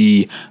that's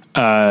the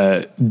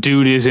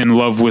dude is in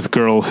love with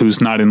girl who's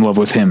not in love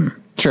with him.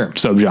 Sure.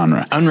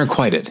 Subgenre.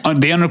 Unrequited.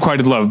 The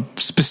unrequited love.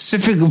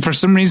 For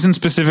some reason,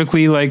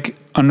 specifically like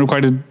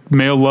unrequited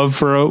male love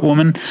for a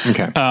woman.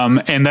 Okay.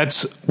 And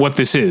that's what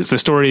this is. The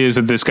story is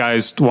that this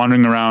guy's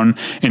wandering around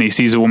and he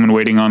sees a woman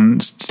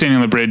standing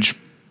on the bridge,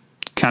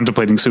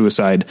 contemplating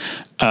suicide.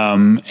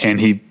 And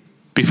he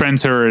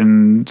befriends her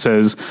and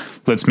says,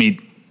 let's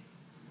meet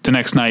the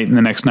next night and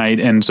the next night.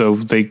 And so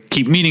they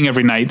keep meeting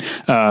every night,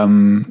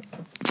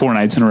 4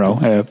 nights in a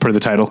row, per the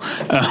title.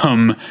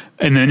 And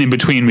then in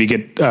between we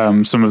get,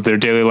 some of their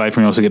daily life,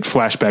 and we also get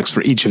flashbacks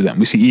for each of them.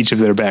 We see each of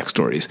their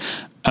backstories.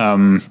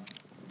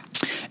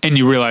 And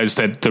you realize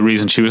that the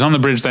reason she was on the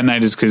bridge that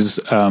night is because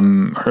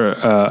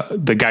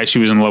the guy she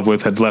was in love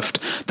with had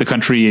left the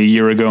country a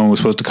year ago and was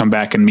supposed to come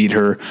back and meet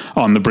her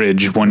on the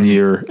bridge one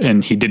year,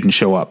 and he didn't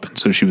show up. And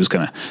so she was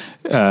going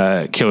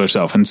to kill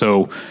herself. And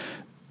so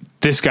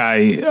this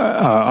guy,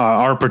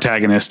 our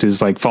protagonist,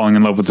 is like falling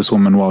in love with this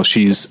woman while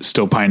she's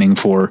still pining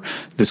for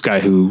this guy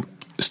who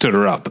stood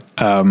her up.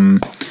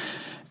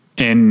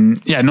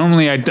 And yeah,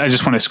 normally I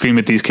just want to scream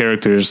at these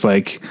characters,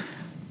 like,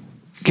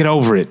 get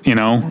over it,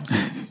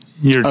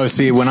 You're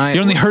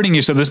only hurting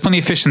yourself. There's plenty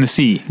of fish in the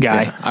sea,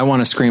 guy. Yeah, I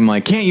want to scream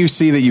like, can't you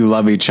see that you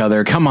love each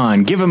other? Come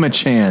on, give him a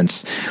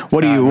chance.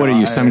 What are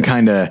you? Some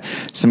kind of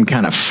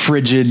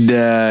frigid?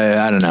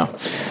 I don't know.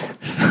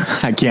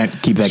 I can't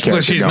keep that character.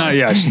 Well, she's going. Not.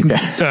 Yeah,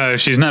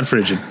 she's not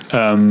frigid.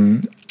 I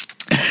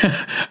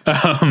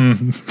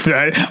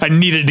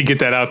needed to get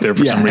that out there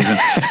for some reason.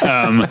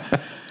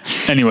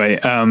 Anyway,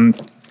 no,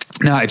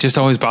 it just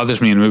always bothers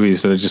me in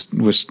movies that I just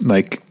wish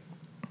like.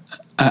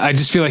 I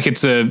just feel like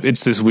it's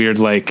this weird,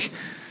 like,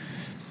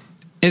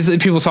 is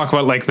that people talk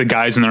about like the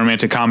guys in the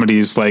romantic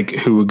comedies, like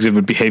who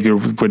exhibit behavior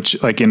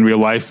which like in real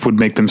life would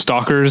make them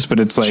stalkers, but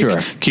it's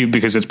like cute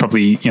because it's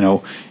probably,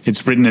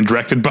 it's written and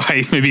directed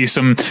by maybe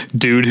some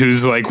dude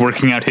who's like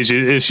working out his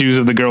issues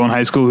of the girl in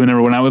high school who never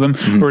went out with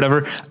him or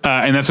whatever.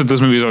 And that's what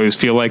those movies always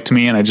feel like to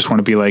me. And I just want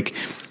to be like,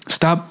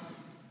 stop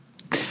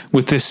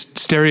with this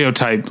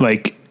stereotype.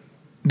 Like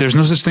there's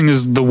no such thing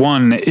as the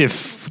one.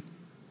 If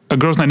a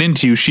girl's not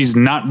into you, she's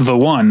not the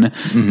one.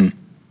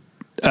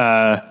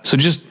 So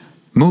just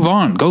move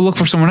on. Go look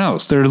for someone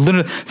else. There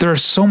are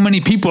so many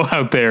people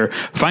out there.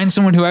 Find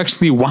someone who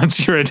actually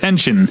wants your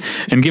attention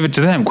and give it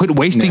to them. Quit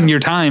wasting your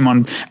time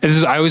on.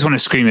 I always want to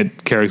scream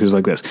at characters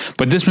like this,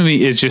 but this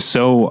movie is just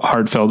so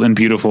heartfelt and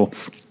beautiful,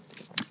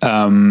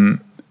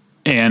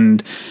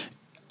 and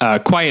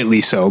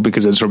quietly so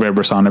because it's Robert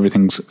Bresson.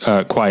 Everything's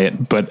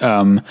quiet, but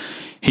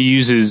he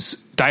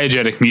uses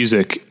diegetic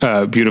music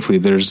beautifully.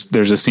 There's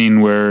a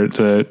scene where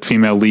the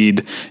female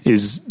lead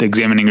is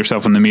examining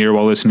herself in the mirror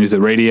while listening to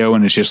the radio,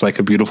 and it's just like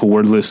a beautiful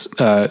wordless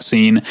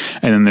scene.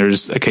 And then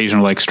there's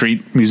occasional like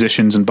street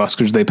musicians and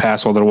buskers they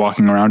pass while they're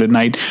walking around at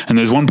night. And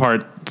there's one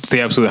part that's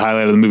the absolute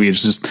highlight of the movie.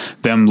 It's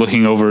just them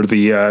looking over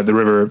the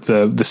river,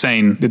 the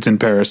Seine. It's in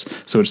Paris,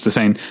 so it's the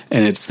Seine,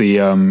 and it's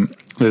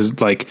there's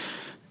like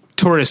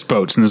tourist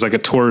boats, and there's like a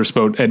tourist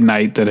boat at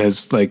night that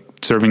has like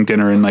serving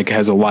dinner and like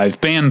has a live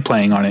band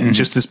playing on it. And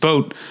just this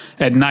boat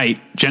at night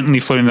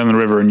gently floating down the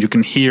river, and you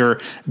can hear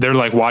they're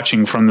like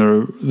watching from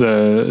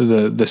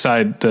the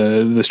side,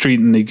 the street,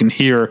 and you can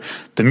hear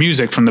the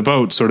music from the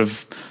boat sort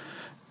of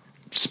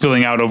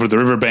spilling out over the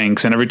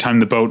riverbanks. And every time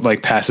the boat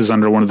like passes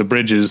under one of the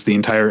bridges, the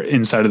entire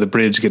inside of the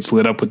bridge gets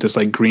lit up with this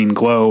like green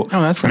glow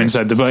from nice.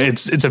 Inside the boat.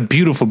 It's a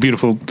beautiful,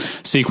 beautiful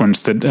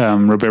sequence that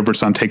Robert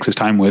Bresson takes his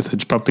time with.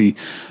 It's probably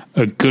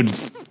a good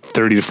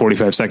 30 to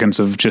 45 seconds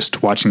of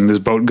just watching this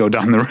boat go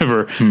down the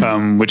river,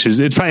 which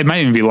is, it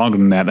might even be longer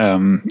than that,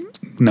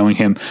 knowing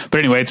him. But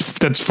anyway,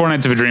 that's Four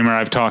Nights of a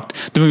Dreamer. The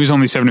movie's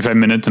only 75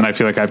 minutes, and I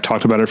feel like I've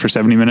talked about it for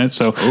 70 minutes.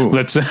 So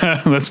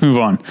let's move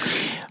on.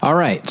 All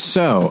right.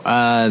 So,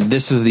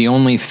 this is the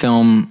only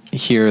film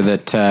here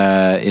that,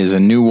 is a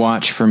new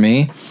watch for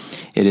me.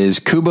 It is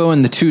Kubo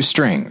and the Two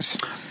Strings.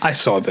 I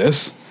saw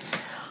this.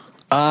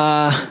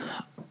 I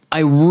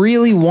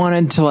really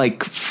wanted to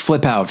like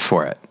flip out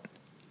for it.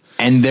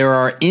 And there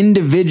are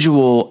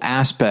individual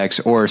aspects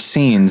or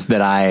scenes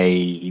that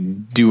I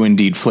do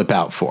indeed flip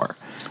out for.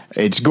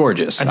 It's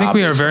gorgeous. I think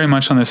we are very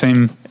much on the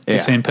same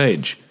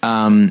page.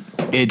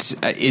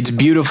 It's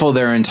beautiful.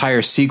 There are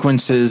entire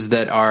sequences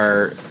that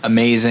are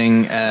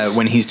amazing.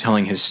 When he's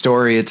telling his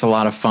story, it's a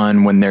lot of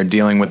fun. When they're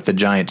dealing with the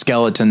giant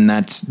skeleton,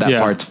 that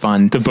part's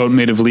fun. The boat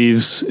made of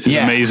leaves is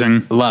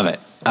amazing. Love it.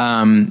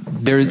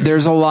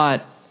 There's a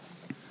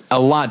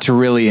lot to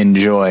really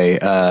enjoy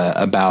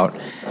about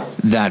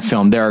that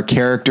film. There are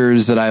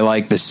characters that I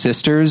like. The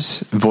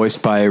sisters,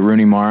 voiced by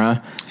Rooney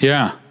Mara,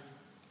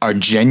 are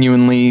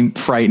genuinely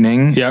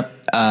frightening.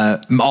 Yep.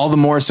 All the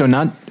more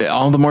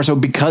so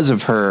because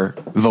of her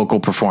vocal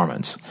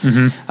performance.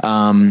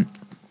 And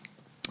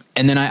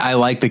then I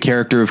like the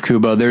character of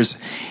Kubo.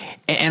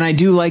 And I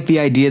do like the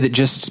idea that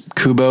just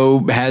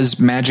Kubo has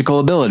magical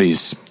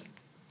abilities,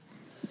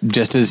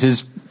 just as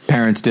his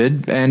parents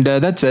did, and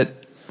that's it.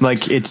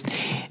 Like, it's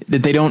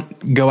that they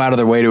don't go out of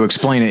their way to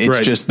explain it. It's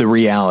just the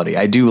reality.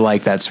 I do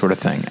like that sort of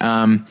thing.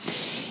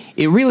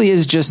 It really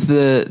is just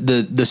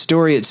the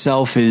story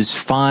itself is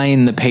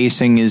fine. The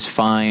pacing is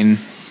fine.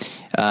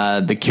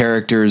 The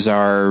characters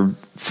are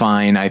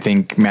fine. I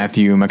think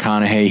Matthew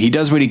McConaughey, he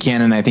does what he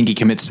can, and I think he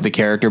commits to the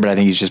character, but I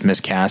think he's just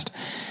miscast.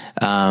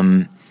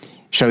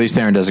 Charlize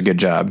Theron does a good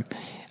job.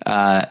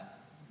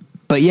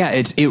 But yeah,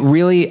 it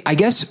really, I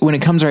guess when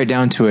it comes right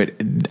down to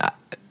it,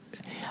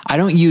 I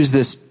don't use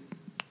this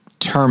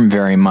term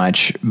very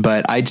much,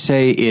 but I'd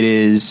say it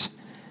is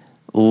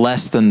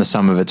less than the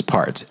sum of its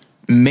parts.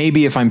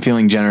 Maybe if I'm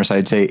feeling generous,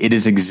 I'd say it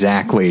is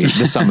exactly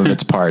the sum of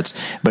its parts,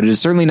 but it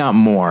is certainly not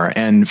more.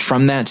 And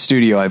from that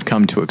studio, I've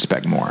come to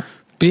expect more.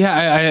 But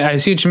yeah, I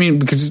see what you mean,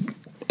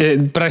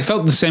 but I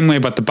felt the same way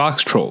about the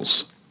Box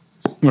Trolls,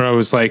 where I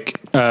was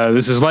like,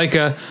 this is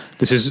Laika,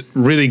 this is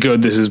really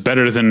good, this is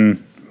better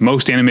than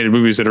most animated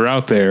movies that are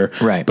out there.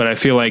 Right. But I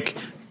feel like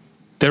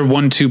their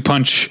 1-2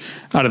 punch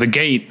out of the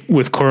gate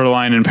with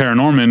Coraline and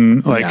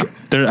Paranorman, I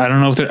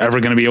don't know if they're ever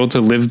going to be able to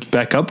live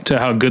back up to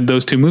how good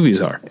those two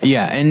movies are.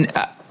 Yeah, and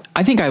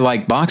I think I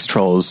like Box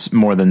Trolls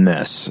more than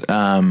this.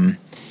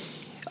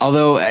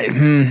 Although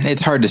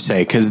it's hard to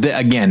say because,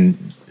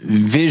 again,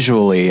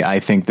 visually, I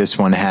think this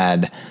one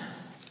had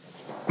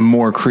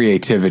more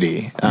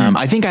creativity.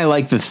 I think I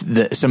like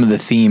some of the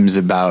themes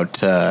about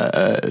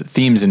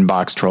themes in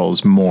Box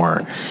Trolls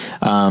more.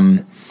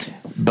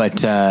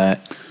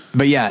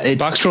 But yeah,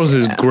 Box Trolls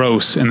is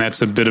gross, and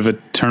that's a bit of a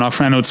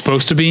turnoff. I know it's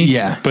supposed to be,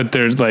 but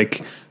there's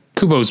like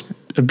Kubo's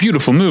a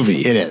beautiful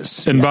movie. It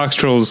is, and Box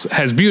Trolls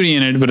has beauty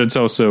in it, but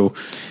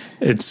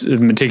it's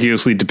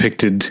meticulously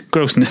depicted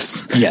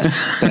grossness.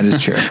 Yes, that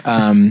is true.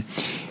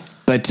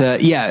 But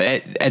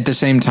at the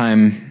same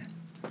time,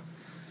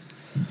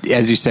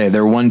 as you say,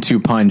 their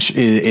 1-2 punch,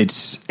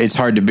 it's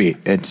hard to beat.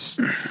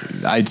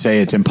 I'd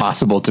say it's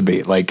impossible to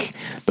beat. Like,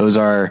 those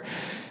are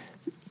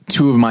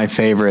two of my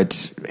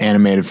favorite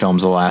animated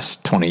films of the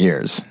last 20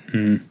 years.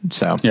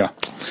 So yeah.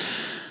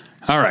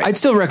 All right. I'd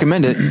still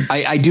recommend it.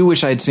 I do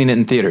wish I had seen it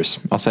in theaters.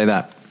 I'll say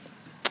that.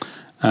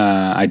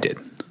 I did.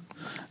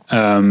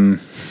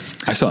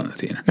 I saw it in the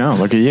theater. Oh,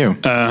 look at you.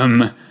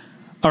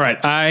 All right.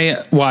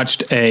 I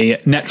watched a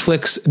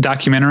Netflix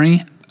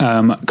documentary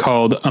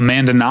called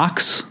Amanda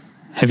Knox.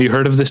 Have you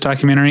heard of this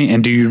documentary?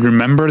 And do you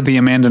remember the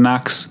Amanda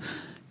Knox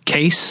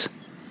case?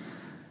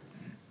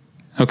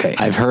 Okay.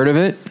 I've heard of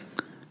it.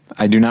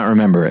 I do not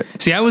remember it.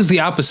 See, I was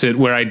the opposite,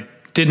 where I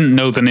didn't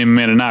know the name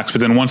Amanda Knox,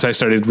 but then once I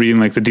started reading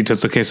like the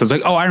details of the case, I was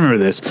like, oh, I remember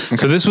this.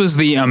 So this was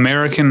the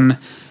American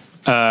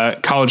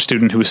college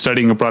student who was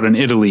studying abroad in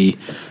Italy,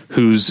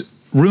 whose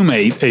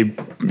roommate, a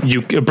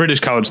British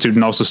college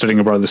student also studying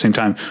abroad at the same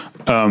time,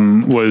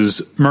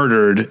 was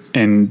murdered,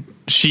 and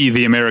she,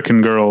 the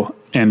American girl,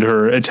 and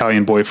her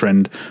Italian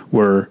boyfriend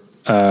were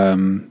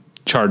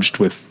charged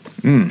with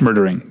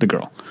murdering the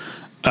girl.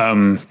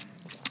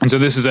 And so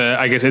this is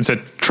I guess it's a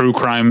true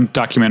crime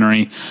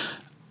documentary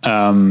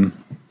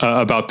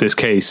about this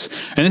case.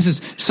 And this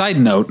is, side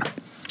note,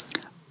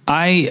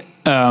 I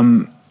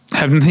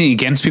have nothing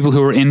against people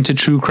who are into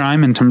true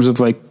crime in terms of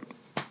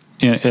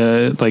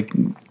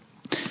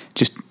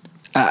just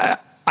I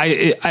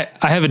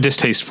have a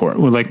distaste for it.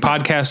 With like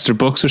podcasts or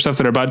books or stuff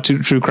that are about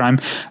true crime,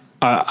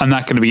 I'm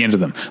not going to be into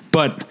them.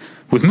 But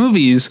with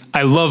movies,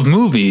 I love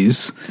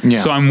movies,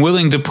 so I'm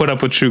willing to put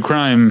up with true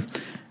crime.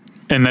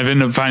 And I've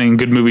ended up finding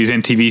good movies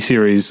and TV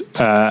series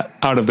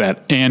out of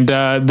that. And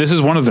this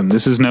is one of them.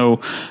 This is no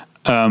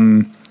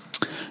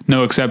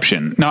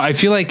exception. Now, I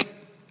feel like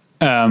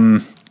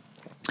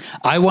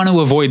I want to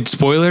avoid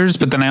spoilers,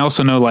 but then I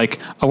also know like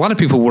a lot of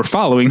people were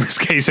following this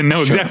case and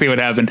know exactly what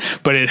happened,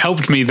 but it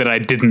helped me that I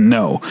didn't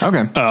know.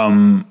 Okay.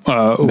 Then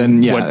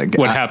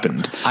what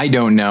happened. I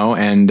don't know.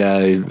 And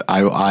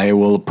I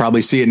will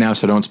probably see it now.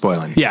 So don't spoil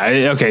anything.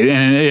 Yeah. Okay.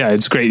 And yeah,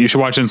 it's great. You should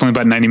watch it. It's only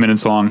about 90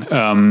 minutes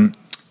long.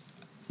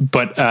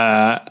 But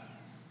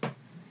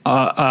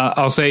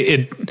I'll say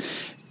it.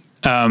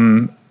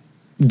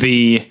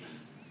 The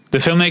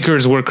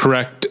filmmakers were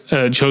correct.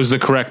 Chose the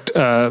correct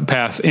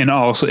path in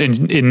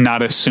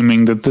not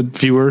assuming that the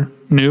viewer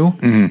knew.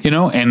 You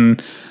know,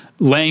 and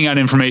laying out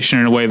information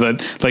in a way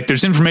that, like,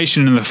 there's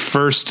information in the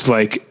first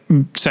like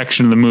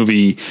section of the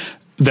movie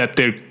that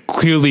they're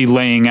clearly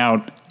laying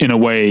out in a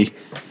way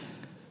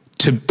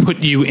to put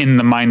you in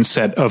the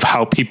mindset of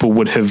how people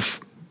would have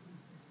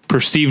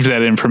perceived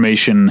that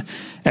information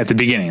at the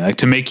beginning, like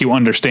to make you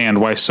understand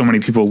why so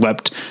many people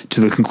leapt to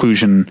the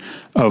conclusion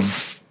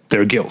of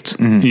their guilt.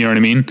 You know what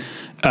I mean?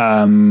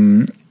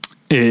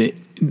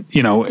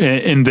 You know,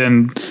 and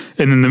then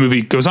the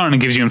movie goes on and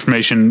gives you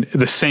information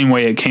the same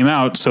way it came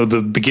out. So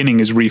the beginning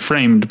is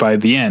reframed by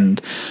the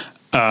end.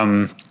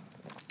 But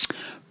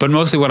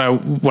mostly what I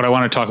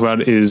want to talk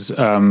about is,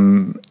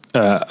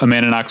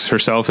 Amanda Knox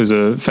herself is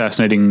a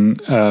fascinating,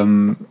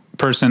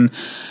 person,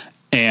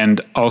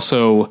 and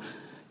also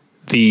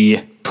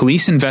the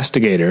police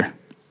investigator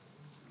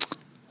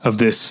of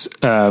this,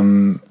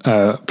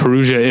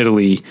 Perugia,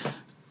 Italy.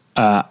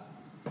 I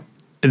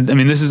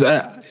mean, this is,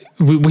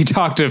 we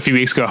talked a few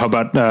weeks ago how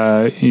about,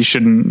 you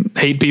shouldn't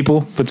hate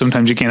people, but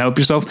sometimes you can't help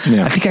yourself.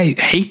 Yeah. I think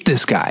I hate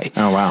this guy.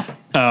 Oh,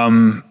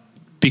 wow.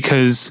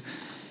 Because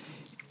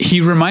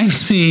he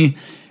reminds me,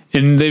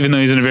 and even though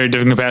he's in a very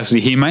different capacity,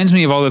 he reminds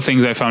me of all the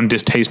things I found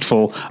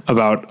distasteful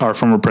about our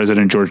former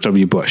president, George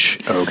W. Bush.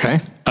 Okay.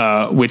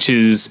 Which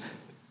is,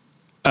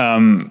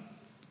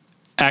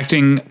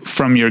 acting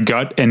from your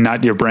gut and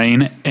not your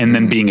brain, and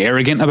then being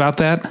arrogant about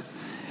that.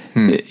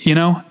 You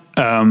know,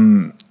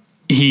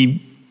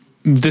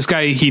 this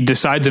guy, he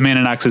decides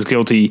Amanda Knox is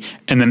guilty,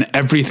 and then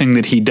everything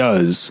that he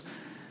does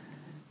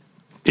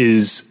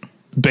is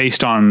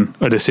based on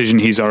a decision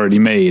he's already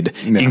made,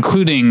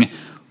 including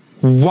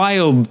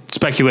wild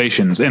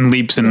speculations and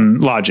leaps in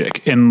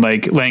logic, and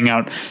like laying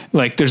out,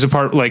 like there's a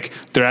part, like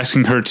they're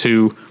asking her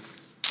to,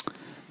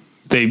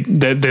 they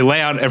lay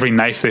out every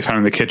knife they found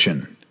in the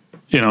kitchen.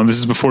 You know, this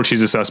is before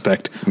she's a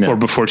suspect, or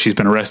before she's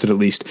been arrested at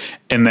least.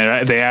 And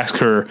they ask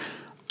her,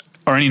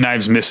 are any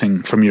knives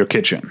missing from your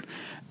kitchen?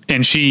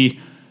 And she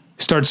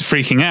starts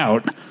freaking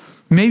out,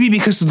 maybe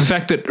because of the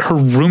fact that her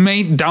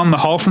roommate down the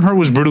hall from her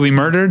was brutally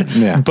murdered.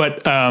 Yeah.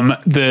 But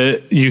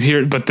the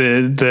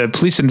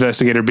police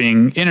investigator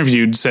being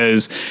interviewed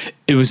says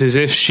it was as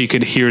if she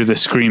could hear the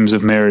screams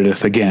of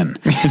Meredith again.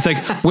 It's like,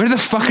 where the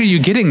fuck are you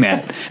getting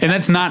that? And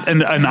that's not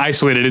an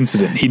isolated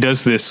incident. He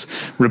does this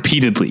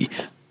repeatedly.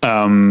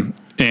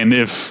 And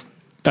if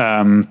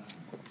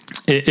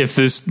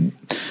this,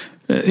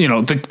 you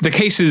know, the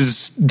case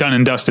is done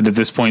and dusted at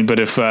this point, but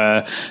if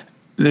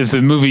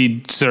the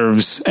movie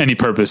serves any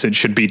purpose, it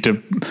should be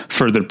to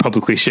further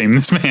publicly shame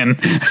this man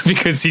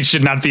because he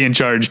should not be in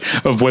charge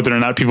of whether or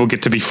not people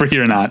get to be free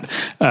or not.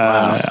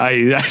 Wow.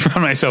 I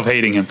found myself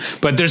hating him,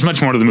 but there's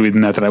much more to the movie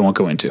than that I won't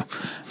go into.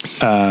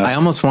 I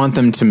almost want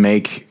them to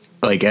make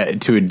like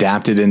to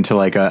adapt it into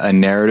like a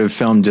narrative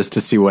film just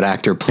to see what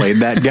actor played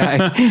that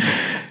guy.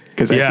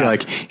 Because I feel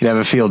like you'd have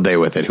a field day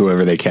with it,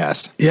 whoever they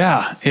cast.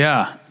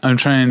 Yeah. I'm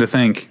trying to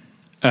think.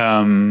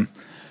 You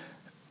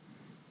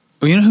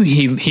know who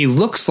he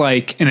looks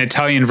like an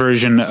Italian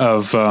version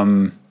of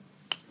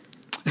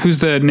who's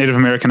the Native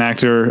American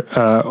actor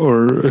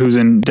or who's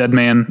in Dead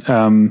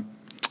Man?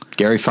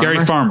 Gary Farmer?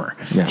 Gary Farmer.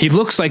 Yeah. He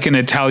looks like an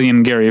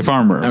Italian Gary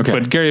Farmer,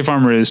 but Gary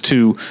Farmer is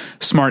too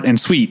smart and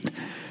sweet.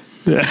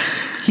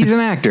 He's an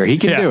actor. He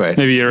can do it.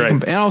 Maybe you're right.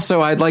 And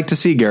also, I'd like to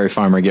see Gary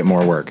Farmer get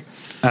more work.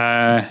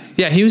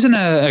 He was in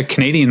a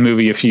Canadian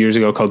movie a few years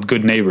ago called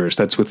Good Neighbors.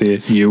 That's with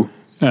you.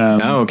 With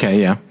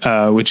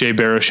Jay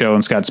Baruchel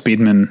and Scott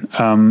Speedman.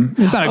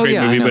 It's not a great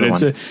movie, but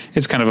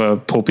it's kind of a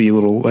pulpy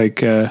little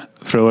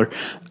thriller.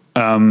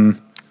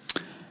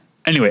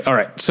 Anyway, all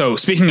right. So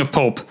speaking of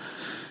pulp,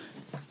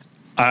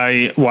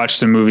 I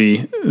watched a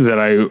movie that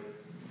I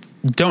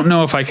don't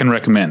know if I can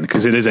recommend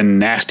because it is a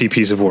nasty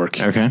piece of work.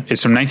 Okay.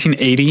 It's from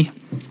 1980.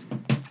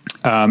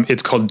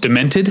 It's called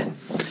Demented.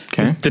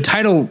 Okay. The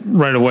title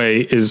right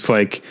away is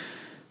like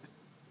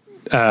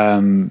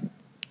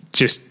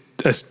just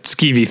a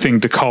skeevy thing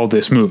to call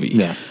this movie.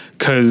 Yeah.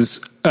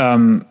 Because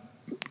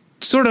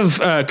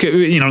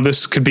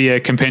this could be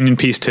a companion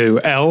piece to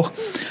Elle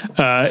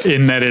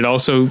in that it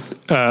also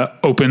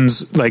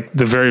opens like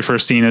the very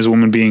first scene as a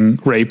woman being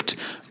raped.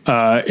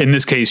 In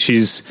this case,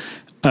 she's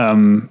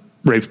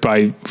raped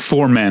by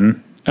 4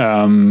 men.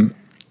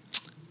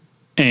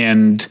 And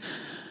then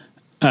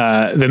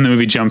the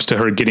movie jumps to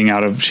her getting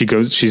out of,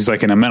 she's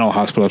like in a mental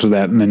hospital after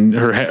that. And then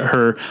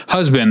her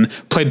husband,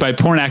 played by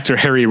porn actor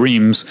Harry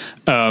Reams,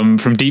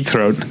 from Deep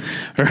Throat,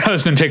 her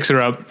husband picks her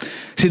up.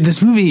 See,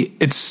 this movie,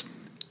 it's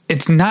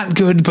not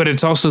good, but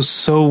it's also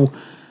so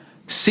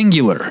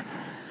singular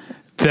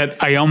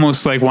that I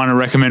almost like want to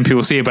recommend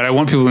people see it, but I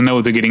want people to know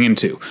what they're getting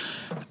into.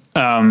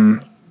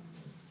 And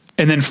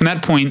then from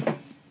that point,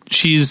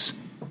 she's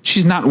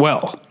not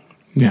well.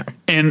 Yeah.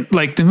 And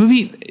like the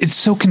movie, it's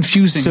so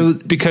confusing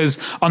because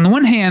on the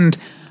one hand,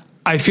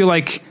 I feel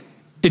like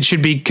it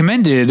should be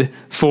commended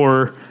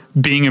for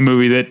being a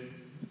movie that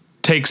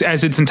takes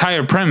as its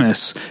entire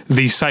premise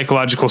the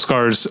psychological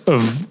scars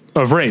of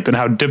rape and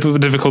how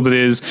difficult it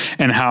is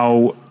and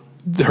how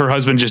her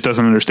husband just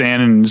doesn't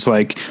understand and it's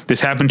like, this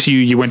happened to you,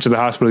 you went to the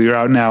hospital, you're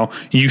out now,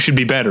 you should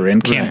be better,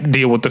 and can't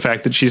deal with the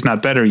fact that she's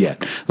not better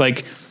yet.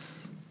 Like,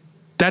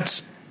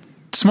 that's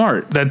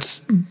smart.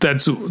 That's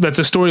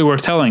a story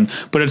worth telling,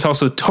 but it's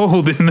also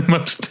told in the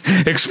most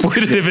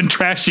exploitative and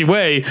trashy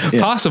way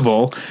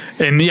possible.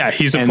 And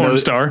he's a porn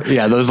star.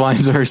 Yeah, those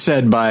lines are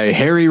said by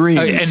Harry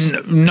Reams.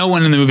 And no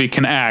one in the movie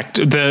can act.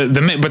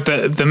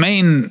 The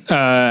main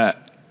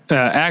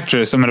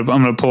actress, I'm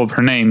gonna pull up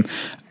her name,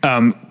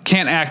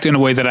 can't act in a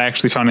way that I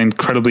actually found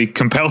incredibly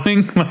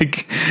compelling.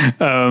 Like,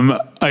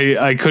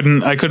 I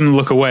couldn't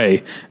look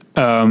away.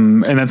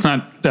 And that's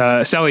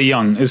not Sally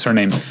Young is her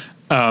name.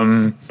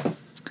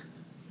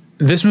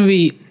 This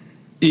movie,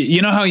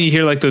 you know how you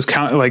hear like those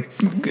count, like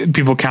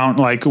people count,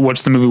 like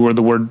what's the movie where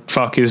the word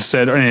fuck is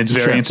said and its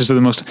variances are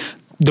the most.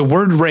 The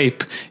word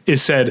rape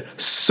is said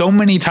so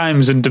many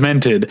times in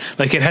Demented,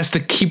 like it has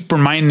to keep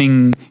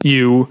reminding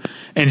you,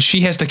 and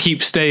she has to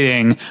keep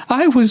stating,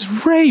 I was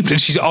raped. And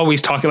she's always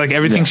talking, like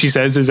everything she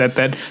says is at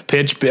that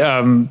pitch,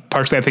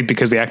 partially I think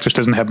because the actress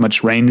doesn't have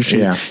much range.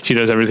 She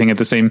does everything at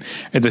the same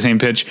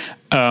pitch.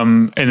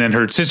 And then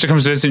her sister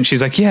comes to visit and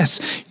she's like, yes,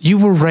 you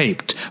were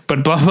raped,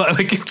 but blah, blah,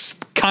 like it's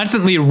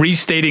constantly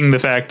restating the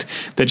fact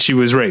that she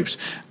was raped.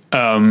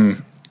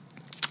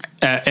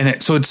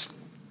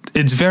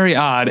 It's very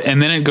odd,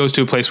 and then it goes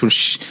to a place where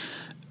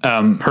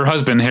her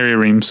husband Harry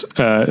Reams,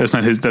 that's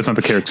not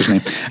the character's name,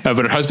 but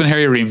her husband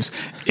Harry Reams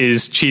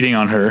is cheating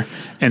on her,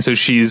 and so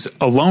she's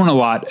alone a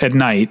lot at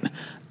night,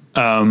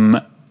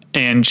 and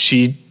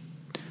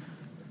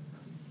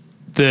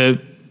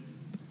the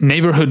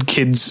neighborhood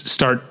kids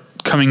start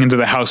coming into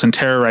the house and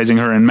terrorizing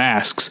her in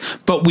masks,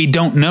 but we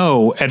don't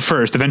know at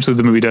first. Eventually,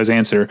 the movie does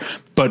answer,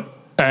 but.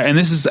 And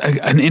this is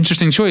an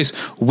interesting choice.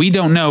 We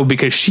don't know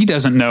because she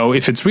doesn't know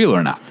if it's real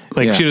or not.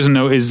 Like she doesn't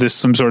know, is this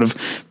some sort of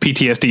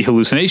PTSD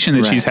hallucination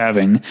that she's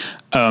having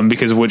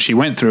because of what she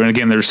went through? And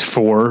again, there's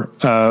four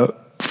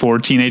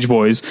teenage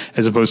boys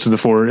as opposed to the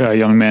 4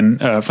 young men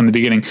from the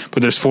beginning,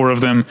 but there's 4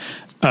 of them.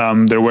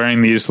 They're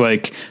wearing these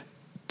like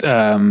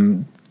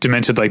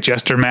demented like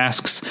jester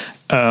masks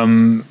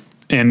and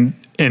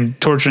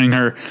torturing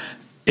her.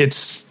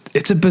 It's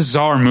a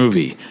bizarre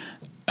movie.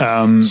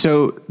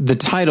 So the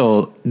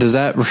title, does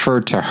that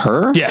refer to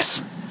her?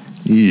 Yes.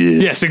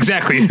 Yeah. Yes,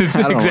 exactly. I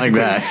don't like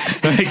that.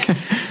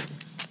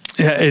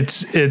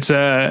 It's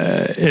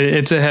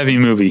a heavy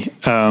movie.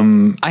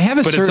 I have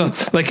a certain,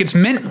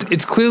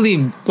 it's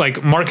clearly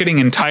like marketing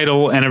and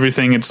title and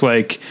everything. It's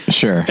like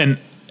an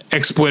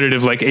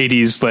exploitative, like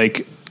 80s,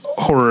 like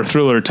horror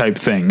thriller type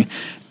thing.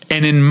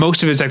 And in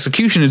most of its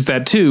execution, it's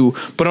that too,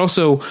 but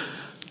also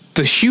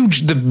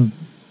the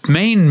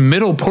main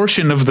middle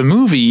portion of the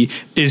movie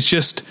is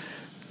just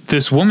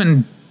this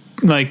woman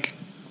like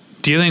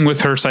dealing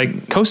with her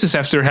psychosis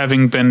after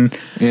having been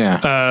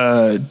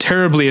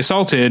terribly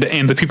assaulted,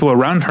 and the people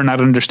around her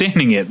not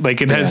understanding it.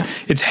 Like,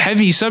 it's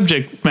heavy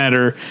subject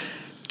matter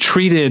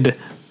treated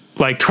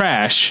like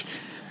trash.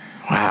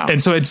 Wow.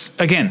 And so it's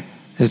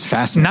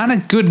fascinating. Not a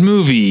good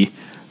movie,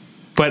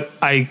 but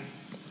I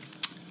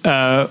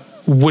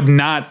would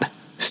not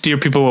steer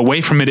people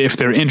away from it if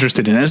they're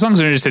interested in it, as long as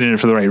they're interested in it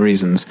for the right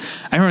reasons.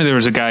 I remember there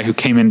was a guy who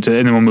came into,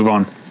 and then we'll move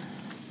on.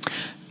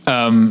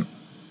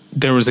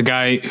 There was a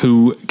guy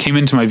who came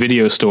into my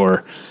video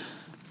store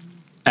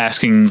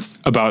asking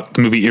about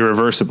the movie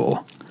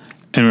Irreversible.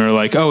 And we were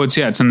like, oh, it's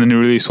in the new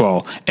release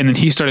wall. And then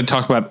he started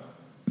talking about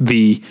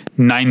the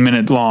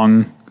 9-minute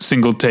long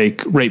single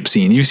take rape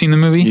scene. You've seen the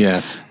movie?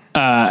 Yes.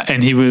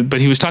 And he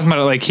was talking about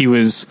it like he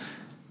was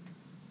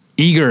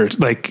eager,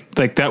 like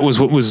that was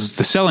what was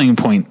the selling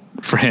point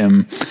for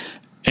him.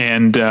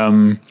 And,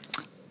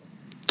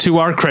 to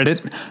our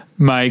credit,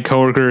 my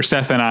coworker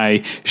Seth and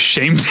I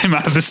shamed him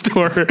out of the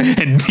store,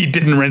 and he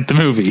didn't rent the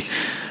movie.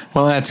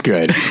 Well, that's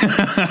good,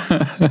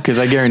 because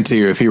I guarantee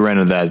you, if he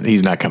rented that,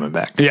 he's not coming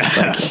back.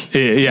 Yeah,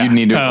 you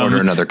need to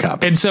order another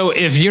copy. And so,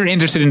 if you're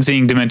interested in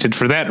seeing Demented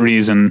for that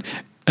reason,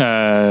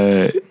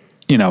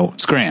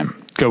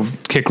 scram, go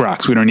kick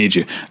rocks. We don't need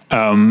you.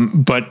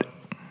 But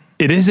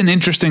it is an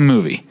interesting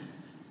movie.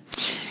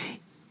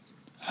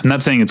 I'm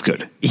not saying it's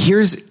good.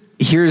 Here's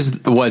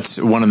what's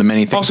one of the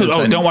many things.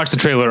 Also, don't watch the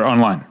trailer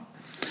online.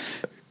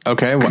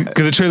 Okay,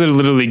 because the trailer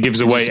literally gives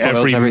away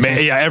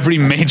every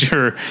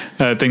major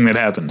thing that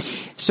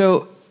happens.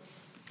 So,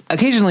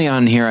 occasionally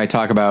on here, I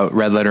talk about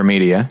Red Letter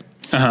Media,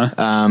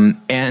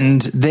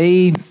 and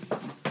they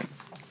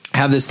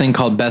have this thing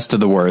called Best of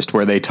the Worst,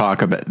 where they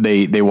talk about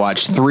they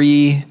watch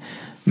 3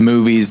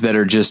 movies that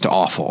are just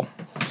awful,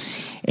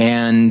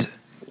 and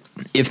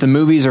if the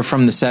movies are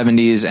from the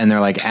 70s and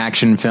they're like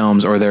action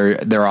films, or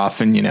they're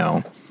often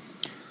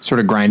sort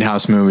of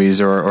grindhouse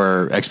movies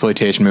or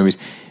exploitation movies.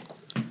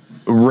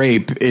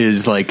 Rape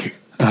is like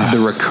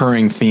the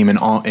recurring theme in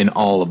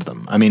all of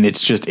them. I mean,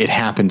 it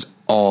happens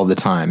all the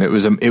time.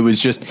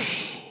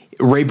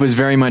 Rape was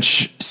very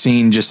much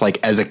seen just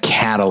like as a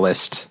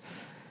catalyst.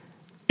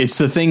 It's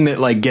the thing that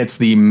like gets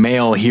the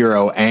male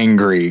hero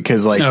angry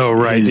because like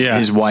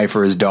his wife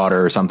or his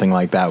daughter or something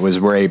like that was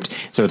raped.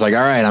 So it's like,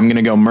 all right, I'm going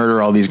to go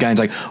murder all these guys. It's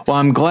like, well,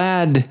 I'm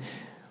glad.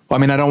 Well,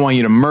 I mean, I don't want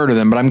you to murder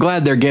them, but I'm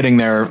glad they're getting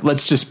there.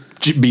 Let's just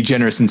be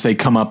generous and say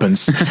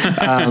comeuppance.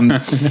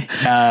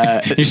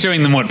 You're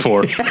showing them what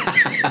for.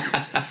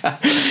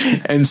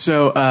 And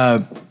so,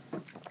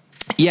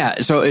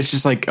 so it's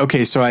just like,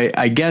 okay, so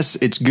I guess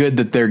it's good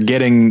that they're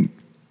getting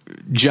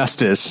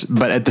justice,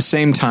 but at the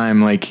same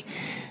time, like,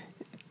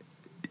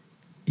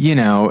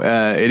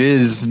 it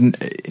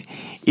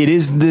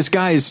is this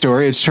guy's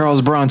story. It's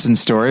Charles Bronson's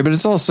story, but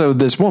it's also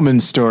this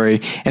woman's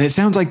story. And it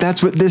sounds like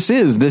that's what this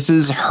is. This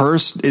is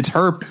it's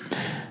her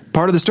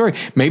part of the story.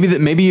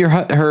 Maybe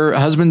her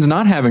husband's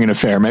not having an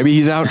affair. Maybe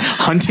he's out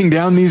hunting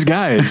down these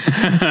guys.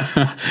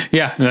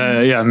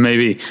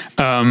 Maybe.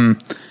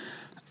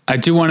 I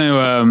do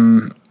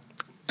want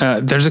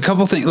to, there's a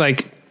couple things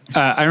like,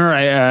 I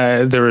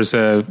remember there was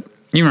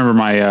you remember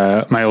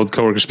my old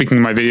coworker, speaking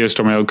of my video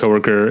store, my old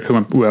coworker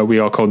who we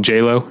all called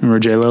J-Lo. Remember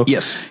J-Lo?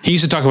 Yes. He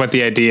used to talk about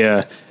the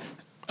idea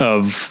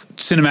of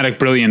cinematic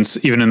brilliance,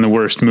 even in the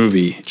worst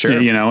movie, sure.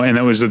 And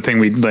that was the thing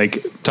we'd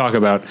like talk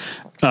about.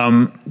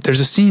 There's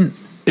a scene,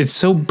 it's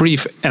so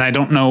brief and I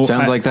don't know.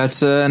 Sounds like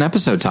that's an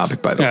episode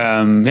topic, by the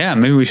way.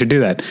 Maybe we should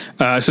do that.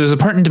 So there's a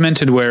part in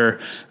Demented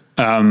where,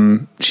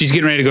 she's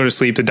getting ready to go to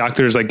sleep. The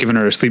doctor's like giving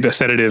her a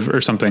sedative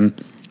or something.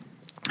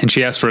 And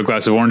she asks for a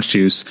glass of orange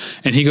juice,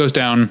 and he goes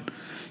down,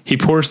 he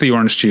pours the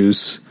orange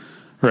juice,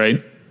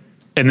 right?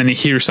 And then he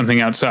hears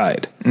something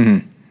outside.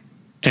 Mm-hmm.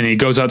 And he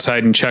goes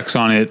outside and checks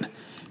on it,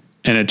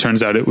 and it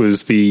turns out it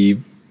was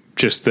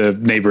just the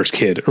neighbor's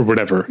kid or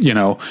whatever,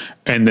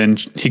 and then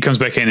he comes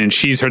back in and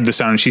she's heard the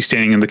sound and she's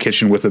standing in the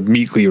kitchen with a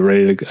meat cleaver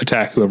ready to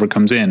attack whoever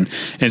comes in.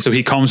 And so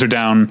he calms her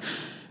down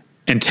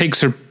and takes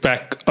her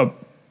back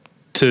up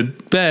to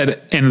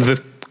bed, and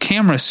the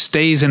camera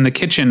stays in the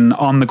kitchen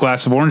on the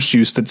glass of orange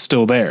juice that's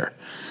still there.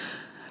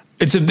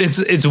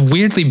 It's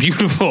weirdly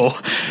beautiful.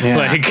 Yeah.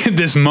 Like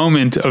this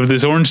moment of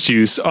this orange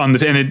juice and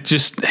it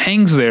just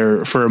hangs there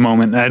for a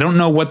moment. I don't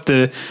know what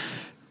the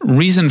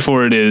reason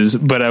for it is,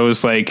 but I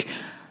was like,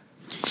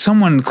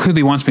 someone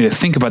clearly wants me to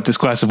think about this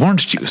glass of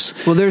orange juice.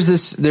 Well,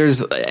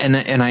 there's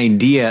an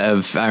idea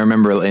of, I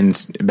remember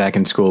back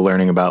in school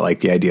learning about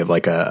like the idea of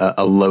like a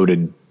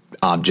loaded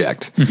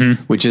object,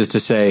 mm-hmm. which is to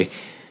say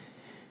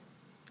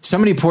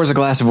somebody pours a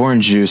glass of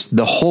orange juice.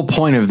 The whole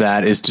point of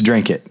that is to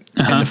drink it.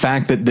 Uh-huh. And the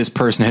fact that this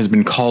person has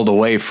been called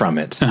away from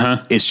it,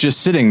 uh-huh. it's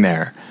just sitting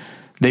there.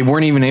 They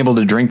weren't even able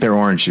to drink their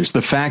orange juice.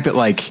 The fact that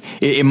like,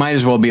 it might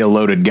as well be a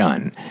loaded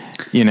gun.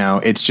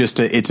 It's just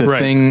a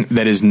right. thing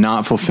that is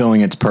not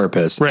fulfilling its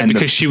purpose. Right. And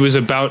because she was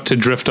about to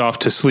drift off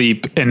to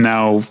sleep and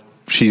now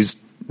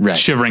she's right.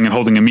 shivering and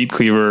holding a meat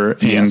cleaver.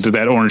 And yes.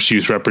 that orange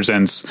juice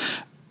represents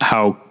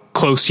how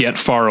close yet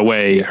far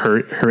away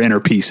her inner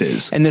peace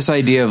is. And this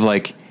idea of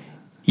like,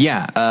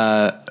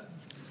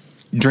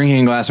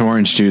 drinking a glass of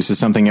orange juice is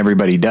something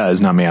everybody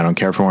does. Not me. I don't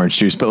care for orange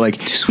juice, but like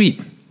Too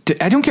sweet.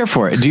 I don't care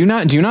for it. Do you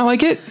not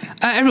like it?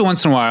 Every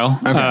once in a while.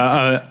 Okay.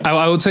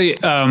 I will tell you,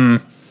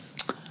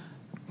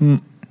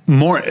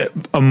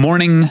 a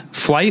morning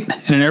flight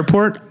in an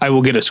airport, I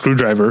will get a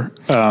screwdriver.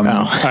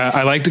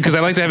 I like to, because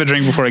I like to have a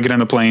drink before I get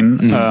on a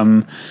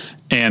plane.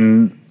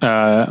 And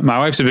my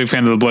wife's a big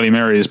fan of the Bloody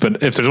Marys,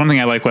 but if there's one thing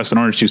I like less than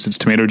orange juice, it's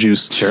tomato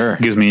juice. Sure.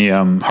 It gives me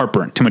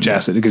heartburn. Too much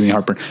acid. It gives me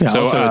heartburn. Yeah,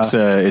 so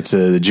also, it's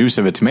the juice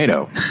of a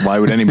tomato. Why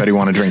would anybody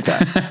want to drink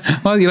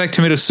that? well, you like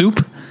tomato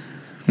soup?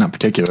 Not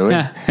particularly.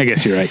 Yeah, I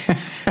guess you're right.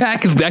 I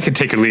could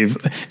take or leave.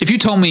 If you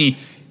told me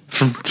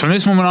from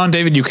this moment on,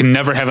 David, you can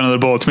never have another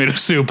bowl of tomato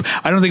soup,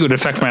 I don't think it would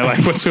affect my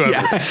life whatsoever.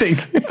 Yeah, I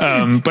think.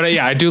 But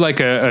yeah, I do like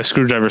a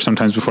screwdriver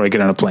sometimes before I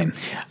get on a plane.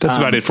 That's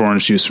about it for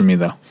orange juice for me,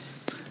 though.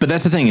 But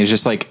that's the thing, is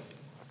just like,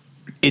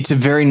 it's a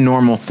very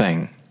normal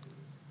thing.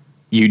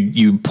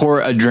 You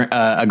pour a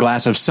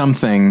glass of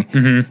something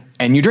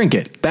and you drink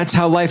it. That's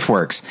how life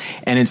works.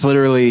 And it's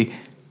literally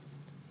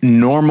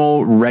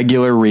normal,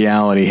 regular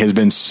reality has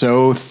been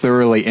so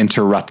thoroughly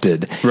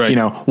interrupted. Right. You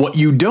know, what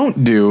you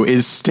don't do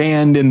is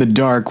stand in the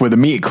dark with a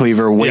meat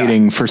cleaver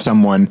waiting for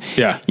someone.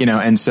 Yeah. You know,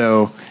 and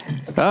so,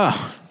 I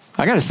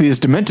got to see this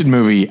Demented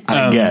movie,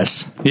 I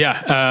guess.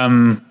 Yeah.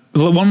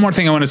 One more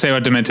thing I want to say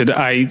about Demented.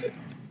 I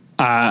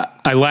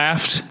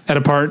laughed at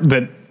a part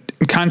that,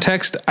 in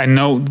context, I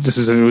know it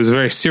was a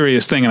very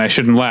serious thing and I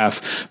shouldn't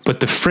laugh,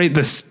 but the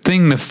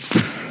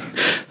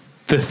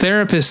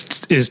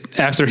therapist is,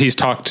 after he's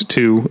talked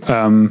to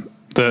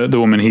the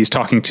woman, he's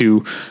talking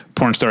to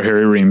porn star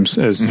Harry Reams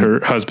as her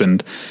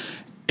husband,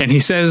 and he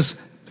says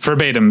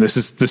verbatim, this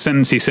is the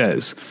sentence he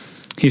says,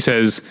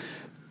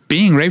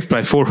 being raped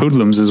by 4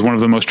 hoodlums is one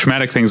of the most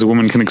traumatic things a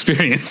woman can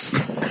experience.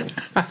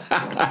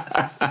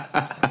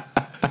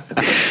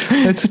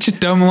 That's such a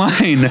dumb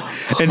line.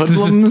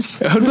 Hoodlums?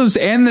 Hoodlums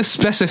and the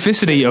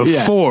specificity of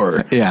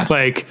 4. Yeah.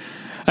 Like,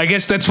 I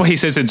guess that's why he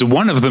says it's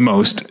one of the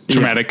most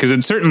traumatic, because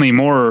it's certainly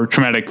more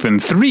traumatic than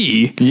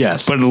 3.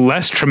 Yes. But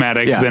less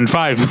traumatic than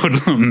 5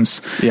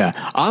 hoodlums. Yeah.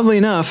 Oddly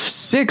enough,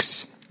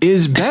 6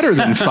 is better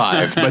than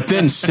 5, but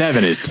then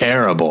 7 is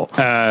terrible.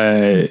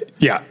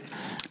 Yeah.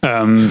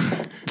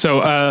 So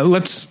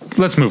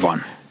let's move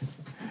on.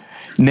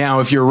 Now,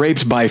 if you're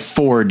raped by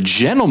 4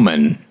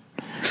 gentlemen,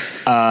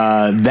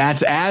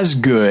 that's as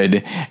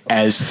good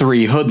as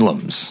 3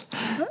 hoodlums.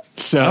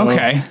 So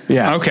okay.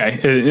 Yeah.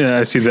 Okay.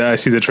 I see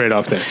the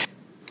trade-off there.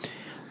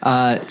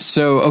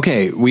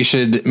 Okay, we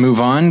should move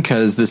on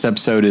because this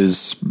episode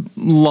is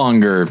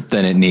longer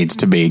than it needs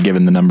to be,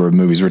 given the number of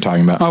movies we're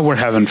talking about. Oh, we're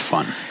having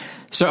fun.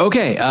 So,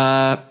 okay,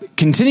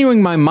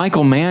 continuing my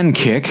Michael Mann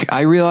kick,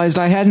 I realized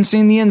I hadn't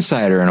seen The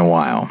Insider in a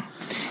while.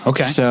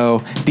 Okay.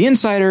 So, The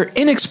Insider,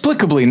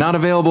 inexplicably not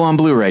available on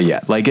Blu-ray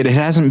yet. Like, it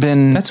hasn't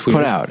been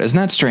put out. Isn't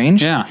that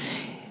strange? Yeah.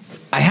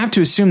 I have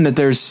to assume that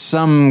there's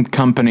some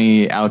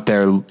company out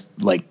there,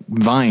 like,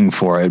 vying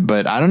for it,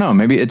 but I don't know.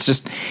 Maybe it's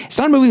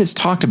not a movie that's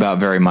talked about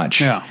very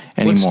much anymore.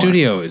 What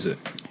studio is it?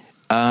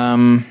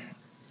 I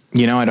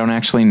don't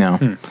actually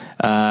know.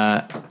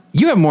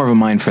 You have more of a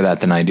mind for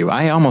that than I do.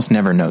 I almost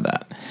never know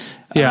that.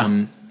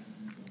 Yeah.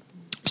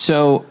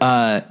 So,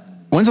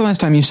 when's the last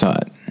time you saw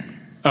it?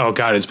 Oh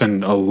God, it's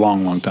been a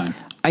long, long time.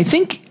 I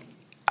think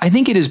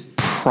it is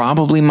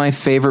probably my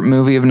favorite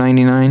movie of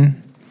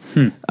 '99.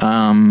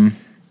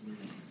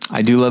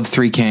 I do love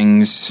Three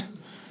Kings.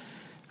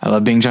 I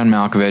love Being John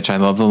Malkovich. I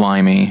love The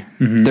Limey.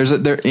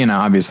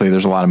 Obviously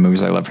there's a lot of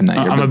movies I love from that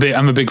year.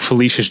 I'm a big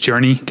Felicia's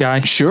Journey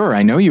guy. Sure,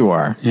 I know you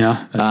are.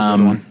 Yeah, that's a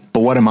good one. But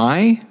what am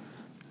I?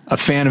 A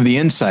fan of The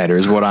Insider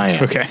is what I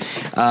am. Okay.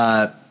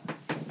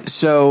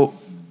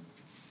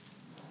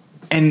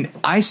 And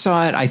I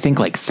saw it, I think,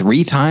 like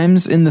 3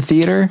 times in the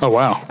theater. Oh,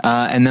 wow.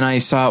 And then I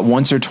saw it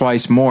once or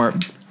twice more.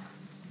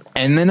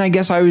 And then I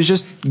guess I was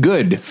just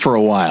good for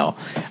a while.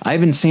 I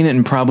haven't seen it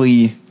in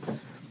probably,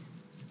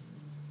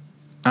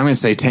 I'm going to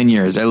say 10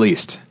 years at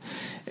least.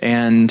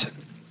 And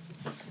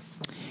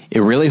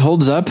it really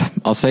holds up.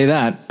 I'll say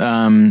that.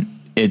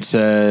 It's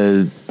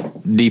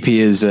DP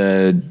is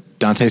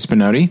Dante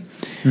Spinotti,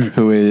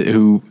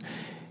 who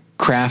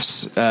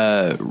crafts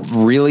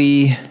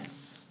really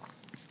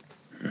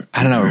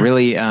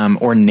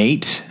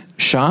ornate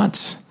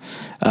shots,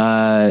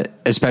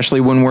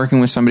 especially when working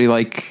with somebody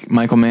like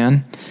Michael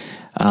Mann.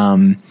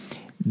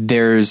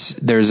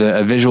 There's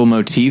a visual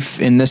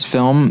motif in this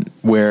film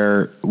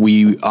where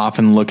we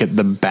often look at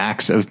the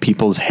backs of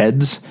people's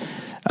heads.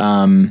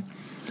 And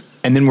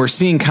then we're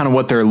seeing kind of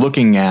what they're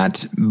looking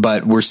at,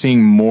 but we're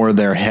seeing more of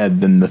their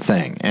head than the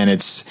thing. And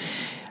it's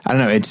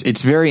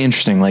very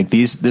interesting. Like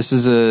this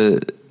is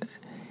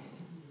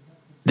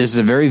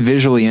a very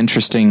visually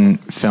interesting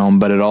film,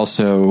 but it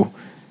also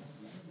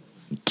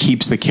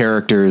keeps the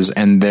characters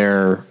and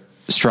their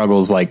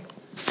struggles like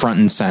front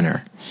and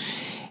center.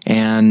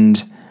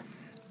 And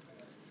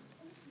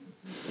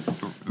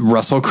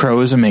Russell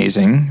Crowe is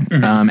amazing,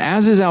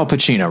 as is Al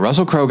Pacino.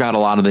 Russell Crowe got a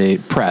lot of the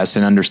press,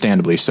 and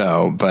understandably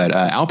so, but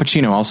Al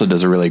Pacino also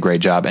does a really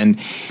great job. And,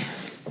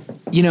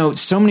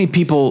 so many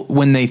people,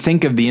 when they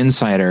think of The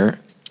Insider,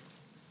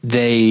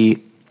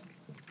 they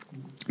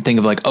think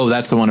of like, oh,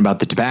 that's the one about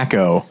the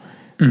tobacco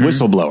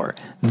whistleblower.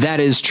 That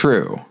is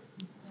true.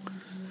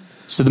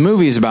 So the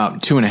movie is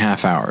about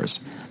 2.5 hours.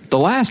 The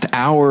last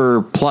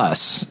hour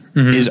plus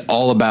is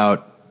all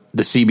about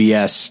the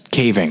CBS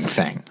caving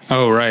thing.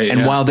 Oh, right.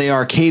 And while they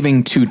are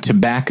caving to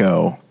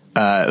tobacco,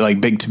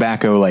 like big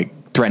tobacco,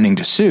 like threatening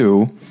to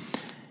sue,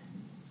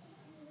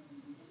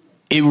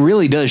 it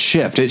really does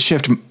shift. It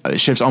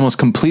shifts almost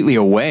completely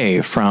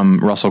away from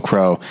Russell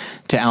Crowe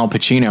to Al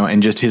Pacino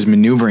and just his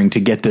maneuvering to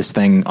get this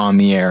thing on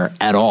the air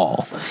at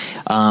all.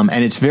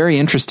 And it's very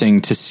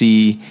interesting to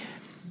see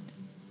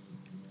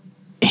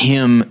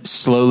him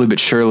slowly but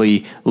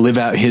surely live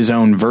out his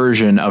own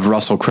version of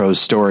Russell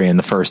Crowe's story in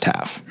the first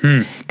half.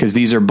 Because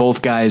these are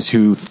both guys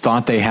who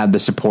thought they had the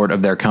support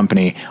of their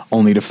company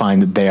only to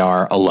find that they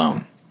are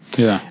alone.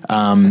 Yeah.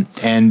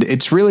 And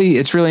it's really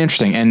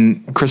interesting.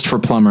 And Christopher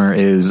Plummer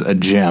is a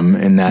gem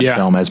in that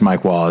film as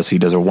Mike Wallace. He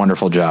does a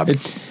wonderful job.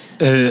 It's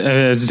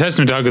a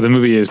testament to how good the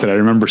movie is that I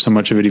remember so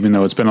much of it, even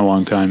though it's been a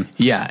long time.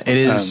 Yeah, it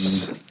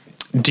is.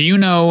 Do you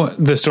know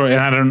the story?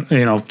 And I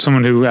don't,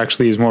 someone who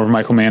actually is more of a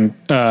Michael Mann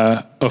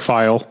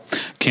ophile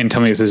can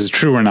tell me if this is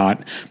true or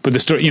not. But the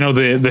story,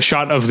 the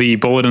shot of the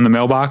bullet in the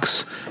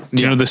mailbox.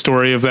 Do you know the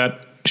story of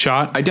that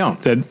shot? I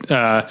don't.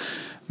 That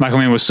Michael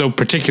Mann was so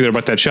particular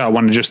about that shot,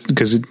 wanted just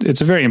because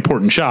it's a very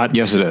important shot.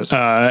 Yes, it is.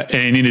 And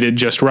he needed it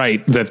just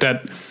right.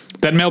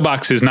 That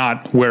mailbox is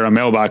not where a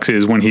mailbox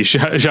is when he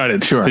shot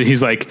it. Sure.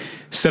 He's like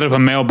set up a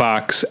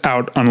mailbox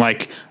out on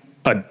like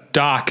a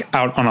dock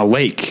out on a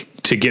lake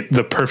to get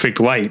the perfect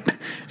light,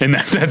 and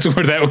that's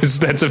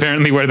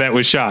apparently where that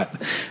was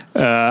shot.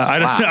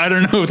 I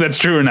don't know if that's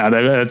true or not.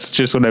 That's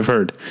just what I've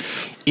heard.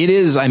 It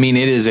is. I mean,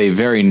 it is a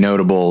very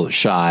notable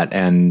shot,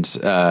 and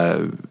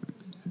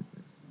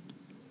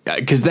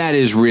because that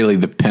is really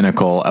the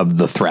pinnacle of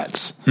the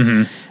threats.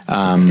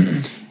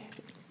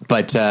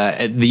 But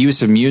the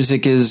use of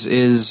music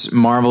is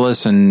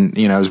marvelous, and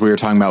as we were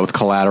talking about with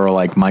Collateral,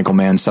 like Michael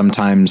Mann,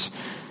 sometimes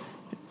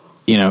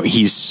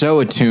he's so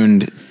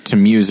attuned to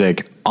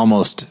music,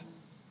 almost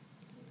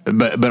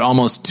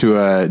to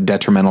a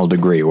detrimental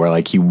degree, where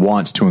like he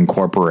wants to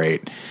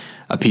incorporate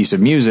a piece of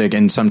music,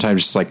 and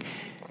sometimes it's like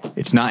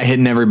it's not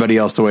hitting everybody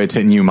else the way it's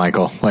hitting you,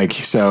 Michael. Like,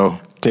 so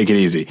take it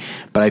easy.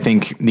 But I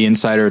think The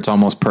Insider, it's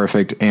almost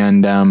perfect,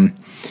 and and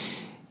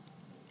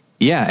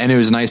it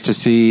was nice to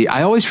see.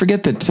 I always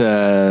forget that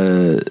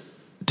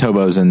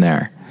Tobo's in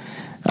there.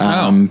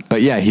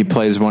 But yeah, he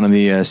plays one of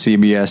the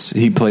CBS.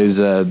 He plays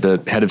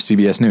the head of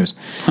CBS News,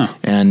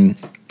 and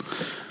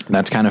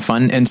that's kind of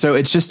fun. And so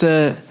it's just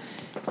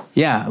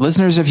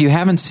listeners, if you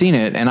haven't seen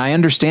it, and I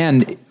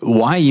understand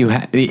why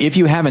if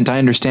you haven't, I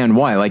understand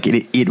why. Like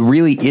it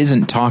really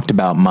isn't talked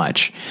about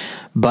much,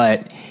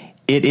 but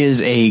it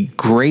is a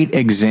great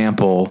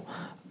example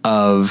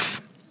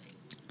of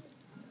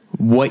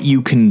what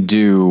you can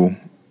do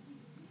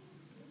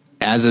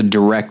as a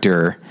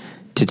director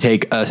to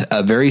take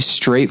a very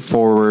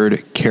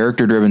straightforward,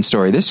 character-driven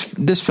story.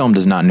 This film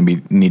does not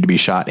need to be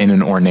shot in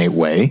an ornate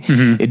way.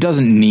 It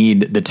doesn't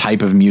need the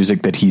type of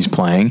music that he's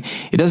playing.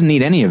 It doesn't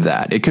need any of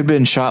that. It could have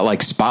been shot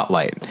like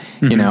Spotlight,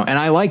 and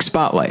I like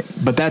Spotlight,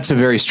 but that's a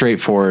very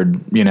straightforward,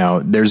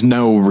 there's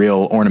no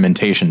real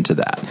ornamentation to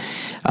that.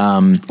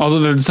 Although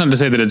that's not to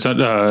say that it's not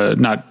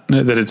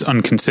that it's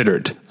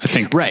unconsidered. I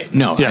think right.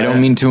 No, I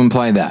don't mean to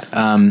imply that.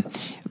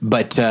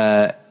 But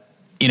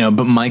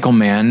Michael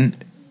Mann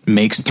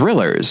makes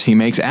thrillers. He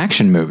makes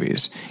action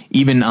movies.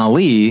 Even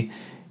Ali,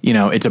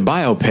 it's a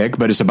biopic,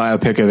 but it's a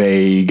biopic of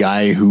a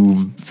guy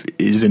who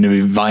is in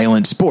a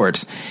violent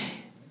sport.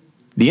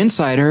 The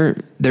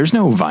Insider, there's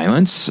no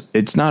violence.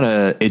 It's not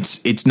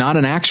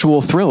an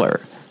actual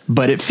thriller,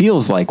 but it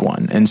feels like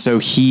one. And so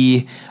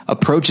he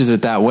approaches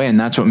it that way, and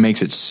that's what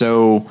makes it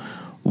so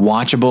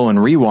watchable and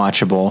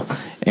rewatchable.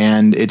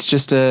 And it's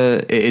just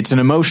it's an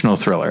emotional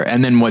thriller.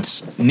 And then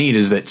what's neat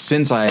is that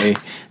since I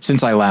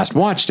last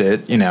watched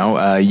it,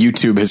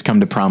 YouTube has come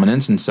to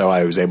prominence, and so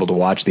I was able to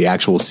watch the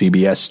actual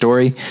CBS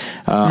story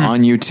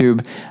on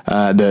YouTube,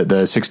 the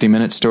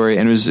 60-minute story,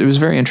 and it was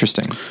very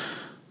interesting.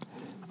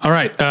 All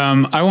right.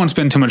 I won't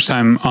spend too much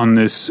time on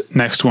this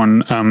next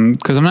one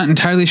because I'm not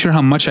entirely sure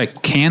how much I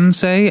can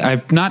say.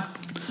 I've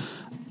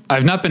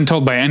not been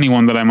told by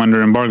anyone that I'm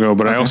under embargo,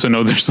 but I also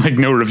know there's like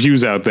no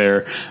reviews out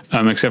there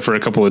except for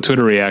a couple of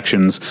Twitter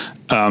reactions.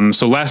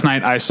 So last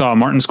night I saw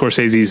Martin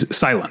Scorsese's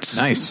Silence.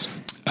 Nice.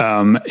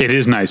 It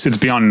is nice. It's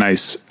beyond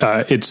nice.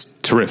 It's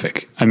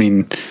terrific. I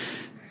mean,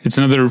 it's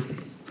another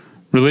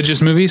religious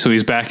movie, so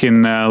he's back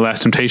in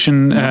Last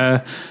Temptation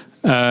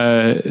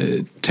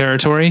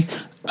territory.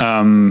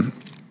 I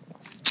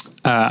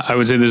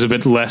would say there's a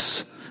bit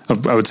less,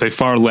 I would say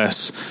far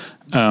less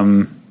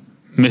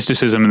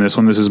mysticism in this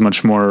one. This is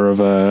much more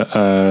of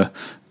a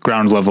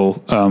ground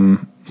level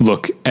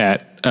look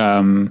at,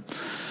 for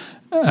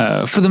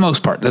the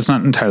most part. That's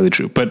not entirely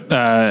true, but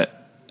like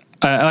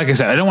I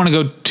said, I don't want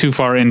to go too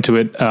far into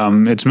it.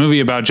 It's a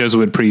movie about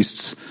Jesuit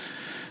priests,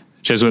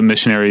 Jesuit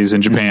missionaries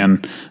in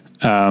Japan,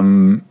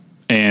 and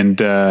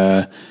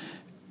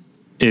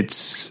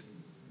it's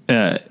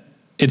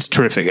It's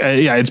terrific.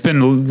 Yeah, it's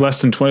been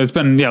less than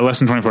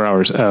 24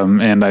 hours.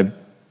 And I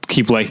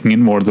keep liking it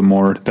more the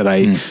more that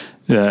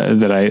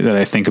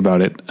I think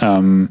about it.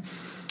 And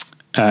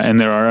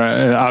there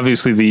are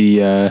obviously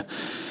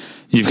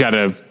you've got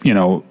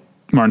Martin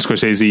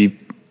Scorsese,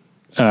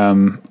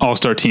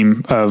 all-star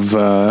team of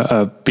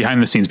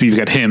behind the scenes, but you've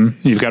got him,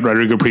 you've got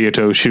Rodrigo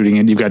Prieto shooting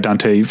it, you've got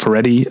Dante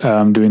Ferretti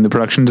doing the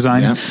production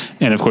design,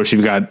 and of course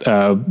you've got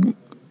the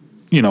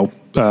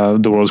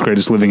world's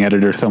greatest living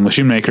editor, Thelma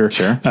Shoemaker,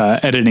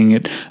 editing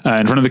it.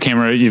 In front of the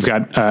camera, you've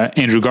got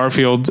Andrew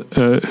Garfield,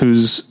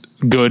 who's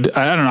good.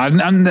 I don't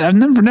know. I've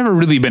never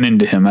really been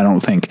into him, I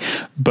don't think.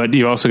 But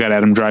you also got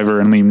Adam Driver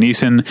and Liam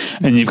Neeson,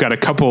 and you've got a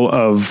couple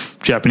of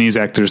Japanese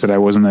actors that I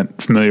wasn't that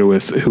familiar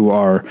with who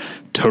are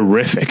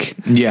terrific.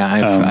 Yeah,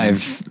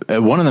 I've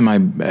one of them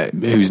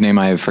whose name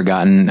I have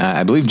forgotten.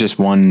 I believe just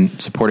one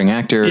supporting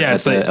actor. Yeah,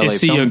 it's like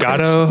Issei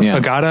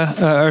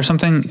Ogata or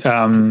something.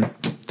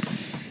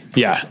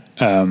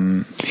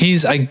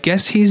 I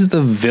guess he's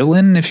the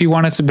villain if you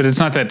wanted to, but it's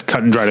not that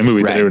cut and dried a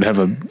movie that it would have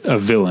a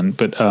villain,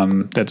 but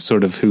that's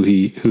sort of who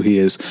he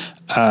is.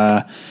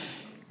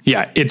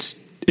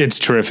 It's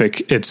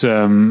terrific. It's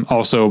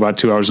also about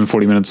 2 hours and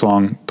 40 minutes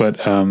long, but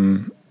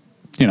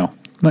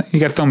you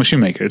got Thelma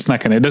Shoemaker. It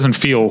doesn't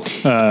feel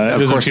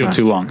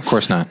too long. Of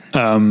course not.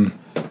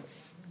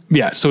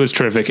 So it's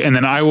terrific. And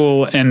then I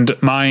will end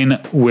mine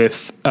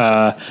with,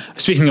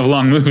 speaking of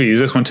long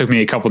movies, this one took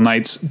me a couple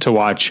nights to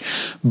watch,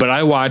 but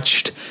I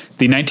watched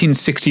the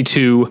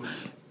 1962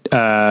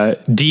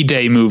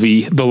 D-Day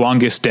movie, The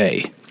Longest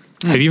Day.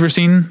 Have you ever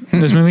seen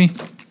this movie?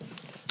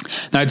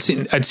 Now I'd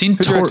seen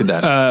Who directed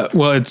that?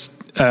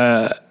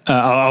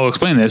 I'll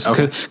explain this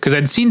because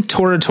I'd seen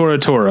Tora Tora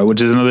Tora,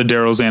 which is another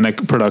Daryl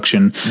Zanuck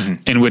production,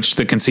 in which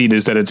the conceit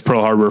is that it's Pearl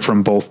Harbor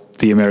from both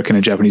the American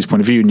and Japanese point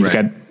of view, and you've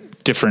got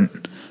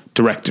different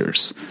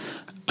directors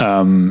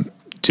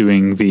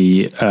doing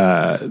the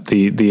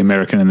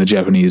American and the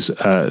Japanese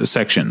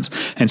sections.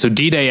 And so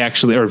D-Day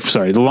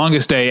The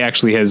Longest Day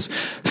actually has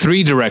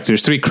three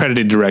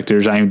credited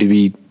directors.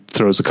 IMDb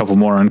throws a couple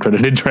more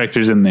uncredited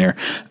directors in there.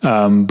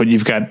 But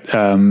you've got,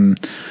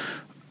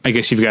 I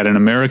guess you've got an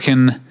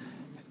American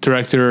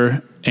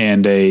director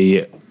and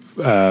a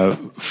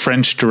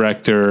French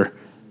director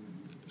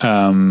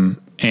and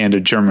a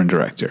German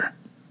director,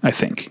 I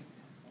think.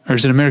 Or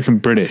is it American,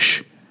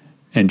 British,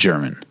 and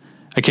German?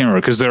 I can't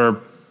remember because there are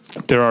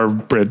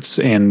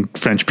Brits and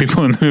French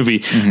people in the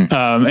movie.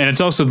 And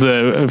it's also for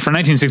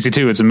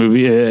 1962, it's a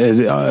movie,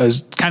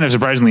 kind of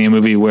surprisingly a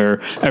movie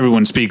where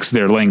everyone speaks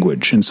their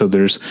language. And so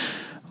there's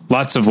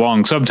lots of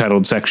long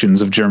subtitled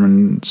sections of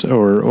Germans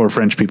or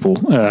French people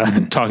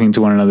talking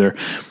to one another.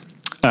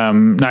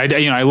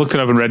 I looked it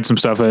up and read some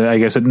stuff. I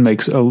guess it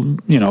makes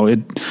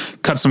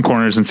it cuts some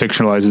corners and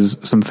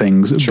fictionalizes some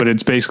things, but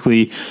it's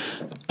basically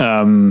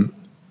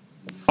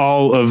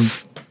all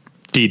of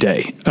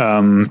D-Day,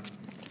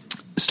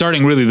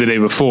 starting really the day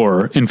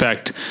before. In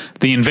fact,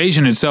 the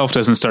invasion itself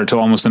doesn't start till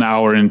almost an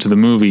hour into the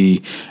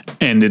movie,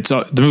 and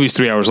the movie's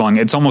 3 hours long.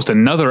 It's almost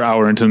another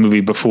hour into the movie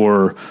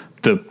before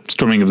the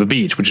storming of the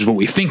beach, which is what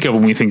we think of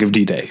when we think of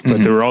D-Day.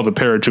 But there were all the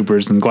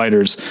paratroopers and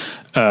gliders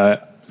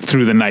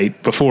through the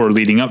night before,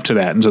 leading up to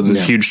that, and so there's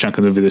a huge chunk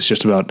of the movie that's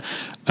just about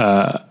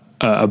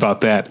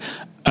that.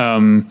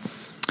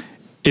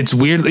 It's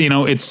weird,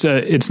 it's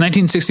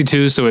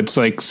 1962, so it's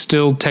like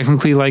still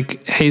technically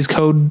like Hays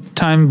Code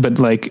time, but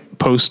like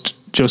post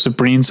Joseph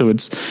Breen, so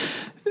it's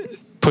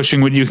pushing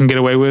what you can get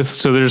away with.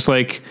 So there's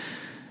like,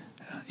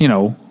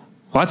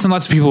 lots and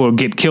lots of people will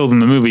get killed in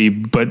the movie,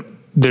 but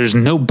there's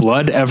no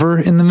blood ever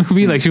in the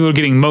movie. Like people are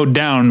getting mowed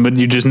down, but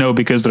you just know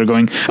because they're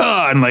going,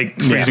 and like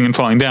freezing and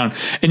falling down.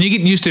 And you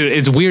get used to it.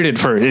 It's weird at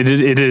first.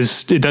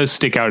 It does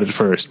stick out at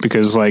first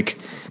because like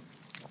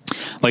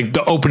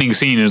the opening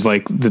scene is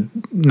like the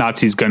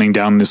Nazis gunning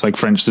down this like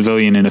French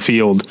civilian in a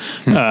field,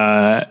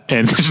 and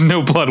there's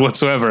no blood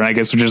whatsoever. And I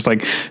guess we're just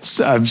like,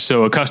 I'm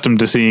so accustomed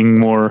to seeing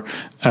more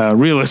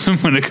realism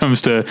when it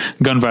comes to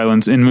gun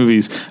violence in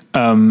movies.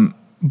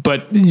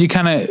 But you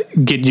kind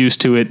of get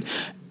used to it.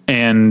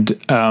 And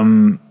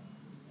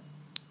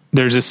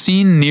there's a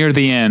scene near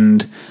the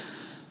end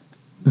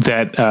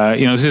that,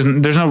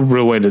 there's no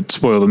real way to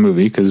spoil the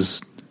movie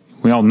because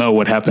we all know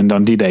what happened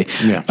on D-Day.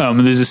 Yeah.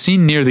 There's a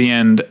scene near the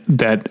end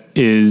that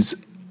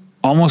is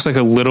almost like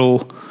a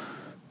little,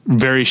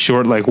 very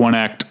short, like one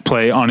act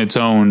play on its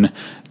own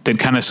that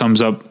kind of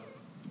sums up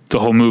the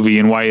whole movie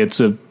and why it's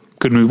a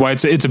good movie. Why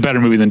it's a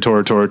better movie than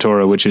Tora Tora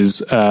Tora, which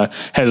has a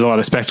lot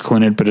of spectacle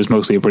in it, but is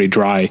mostly a pretty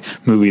dry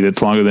movie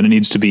that's longer than it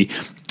needs to be.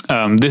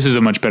 This is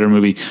a much better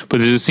movie, but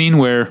there's a scene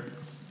where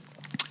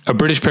a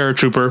British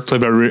paratrooper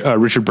played by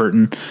Richard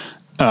Burton,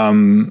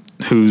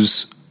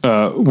 who's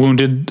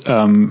wounded,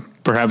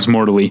 perhaps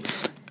mortally,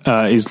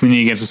 is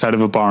leaning against the side of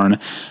a barn,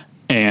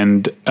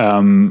 and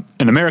an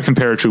American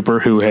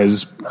paratrooper who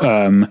has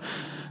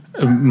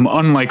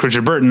unlike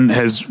Richard Burton,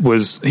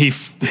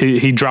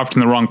 he dropped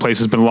in the wrong place,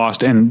 has been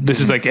lost, and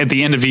this is like at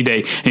the end of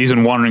D-Day, and he's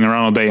been wandering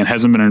around all day and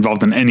hasn't been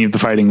involved in any of the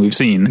fighting we've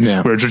seen.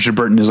 Yeah. Whereas Richard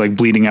Burton is like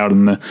bleeding out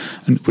not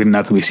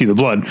that we see the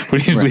blood,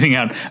 but he's bleeding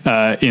out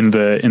in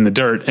the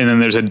dirt, and then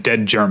there's a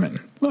dead German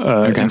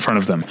in front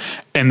of them,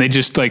 and they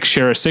just like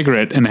share a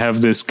cigarette and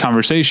have this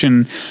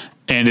conversation,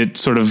 and it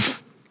sort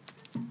of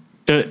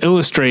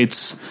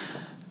illustrates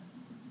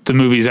the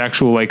movie's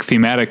actual like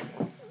thematic.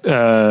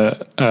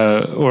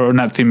 Or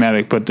not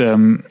thematic, but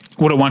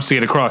what it wants to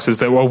get across is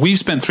that while we've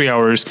spent 3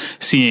 hours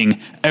seeing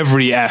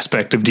every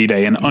aspect of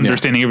D-Day and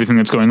understanding everything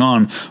that's going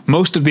on,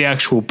 most of the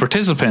actual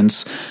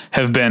participants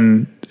have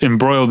been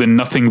embroiled in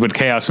nothing but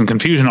chaos and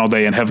confusion all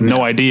day and have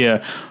no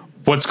idea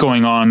what's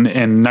going on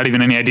and not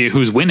even any idea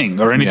who's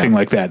winning or anything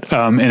like that.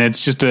 And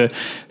it's just a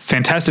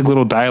fantastic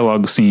little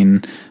dialogue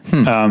scene.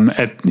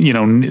 At,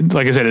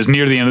 like I said, it's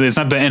near the end it's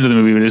not the end of the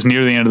movie, but it's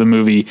near the end of the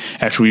movie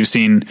after we've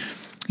seen,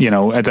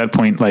 at that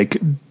point, like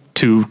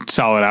 2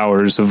 solid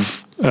hours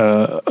of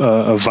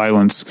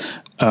violence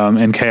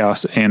and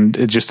chaos, and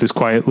it's just this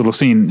quiet little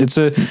scene. It's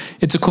a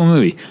cool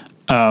movie.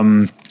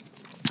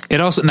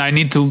 It also, now I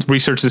need to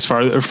research this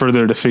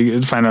further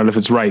to find out if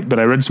it's right,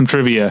 but I read some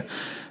trivia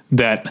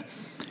that,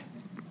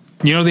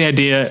 the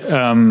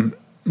idea,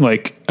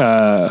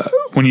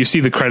 when you see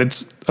the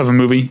credits of a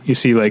movie, you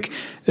see like,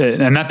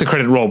 and not the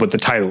credit roll, but the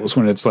titles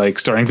when it's like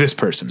starring this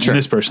person, and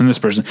this person, this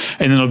person.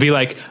 And then it'll be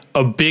like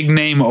a big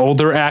name,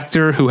 older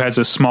actor who has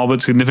a small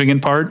but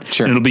significant part.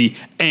 Sure. And it'll be,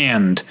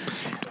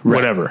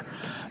 whatever.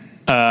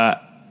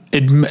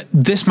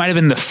 This might've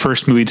been the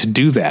first movie to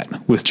do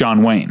that with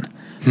John Wayne.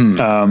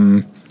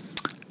 And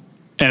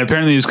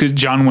apparently it's because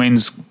John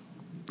Wayne's,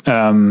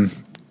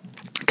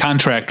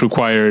 contract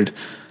required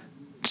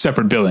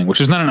separate billing,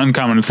 which is not an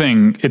uncommon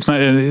thing. It's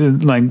not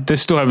like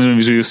this still happens in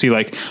movies where you'll see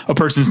like a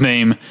person's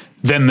name,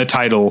 then the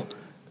title,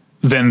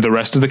 then the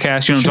rest of the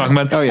cast. You know what I'm talking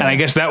about? Oh, yeah. And I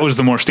guess that was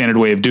the more standard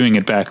way of doing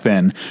it back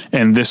then.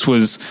 And this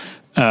was,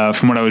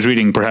 from what I was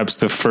reading, perhaps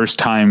the first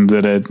time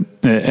that an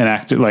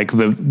actor, like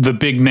the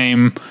big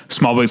name,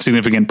 small but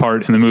significant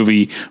part in the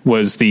movie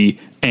was the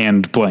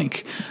and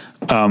blank.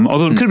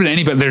 Although it could have been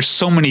anybody. There's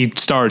so many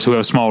stars who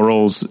have small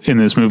roles in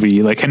this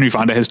movie. Like Henry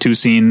Fonda has 2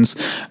 scenes,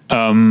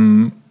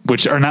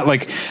 which are not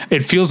like, it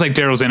feels like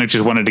Daryl Zanuck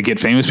just wanted to get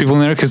famous people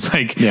in there. Cause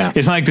like,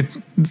 it's not like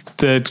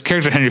the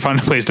character Henry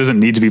Fonda plays doesn't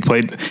need to be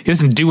played. He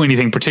doesn't do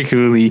anything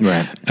particularly,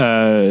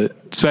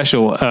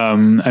 special. I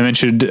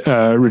mentioned,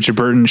 Richard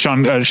Burton,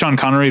 Sean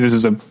Connery. This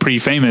is a pretty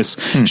famous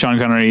Sean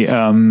Connery,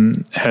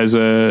 has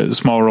a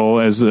small role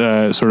as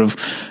sort of,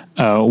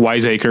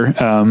 Wiseacre,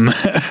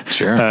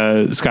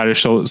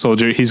 Scottish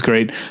soldier. He's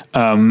great.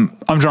 I'm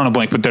drawing a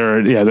blank, but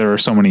there are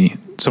so many,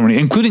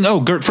 including,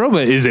 Gert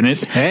Frobe is in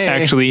it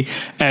actually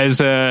as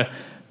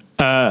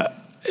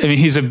I mean,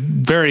 he's a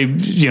very,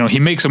 he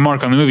makes a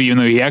mark on the movie, even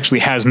though he actually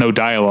has no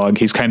dialogue.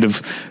 He's kind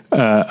of,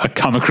 a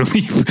comic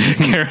relief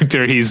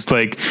character. He's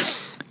like,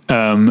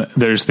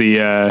 there's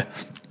the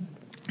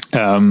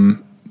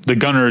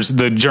gunners,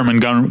 the German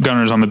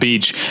gunners on the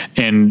beach,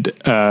 and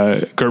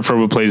Gert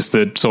Frobe plays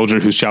the soldier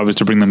whose job is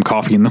to bring them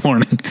coffee in the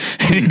morning.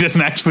 And he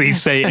doesn't actually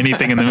say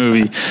anything in the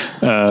movie.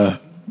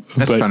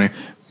 That's funny.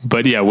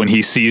 But yeah, when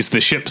he sees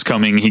the ships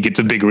coming, he gets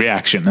a big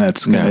reaction.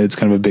 It's kind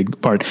of a big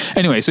part.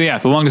 Anyway, so yeah,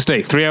 The Longest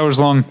Day, 3 hours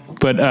long,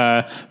 but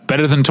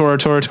better than Tora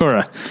Tora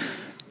Tora.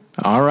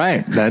 All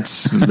right,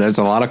 there's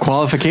a lot of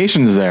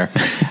qualifications there.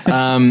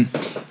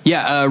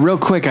 Real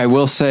quick, I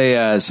will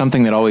say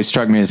something that always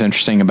struck me as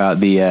interesting about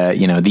the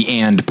the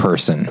and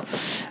person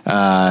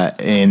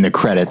in the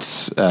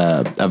credits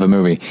of a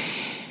movie.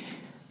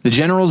 The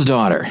General's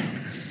daughter.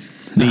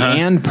 The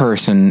and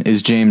person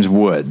is James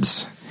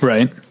Woods.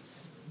 Right.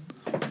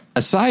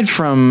 Aside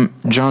from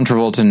John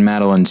Travolta and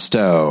Madeline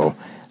Stowe,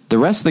 the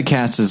rest of the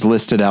cast is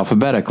listed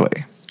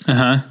alphabetically.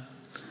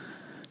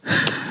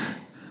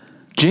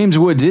 James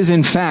Woods is,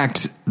 in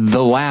fact,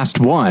 the last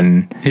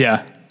one.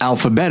 Yeah.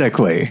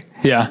 Alphabetically.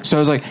 Yeah. So I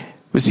was like,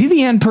 was he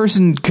the and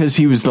person because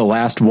he was the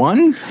last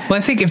one? Well,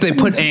 I think if they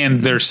put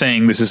and, they're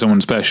saying this is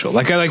someone special.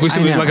 Like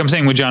I'm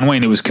saying with John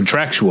Wayne, it was a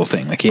contractual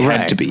thing. Like he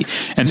had to be.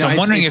 And so I'm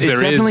wondering if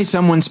it's definitely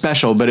someone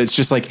special, but it's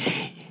just like,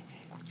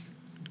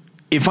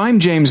 if I'm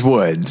James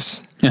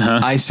Woods,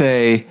 I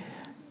say,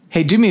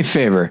 hey, do me a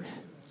favor.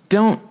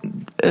 Don't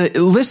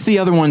list the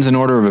other ones in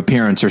order of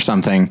appearance or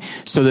something,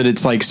 so that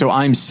it's like, so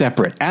I'm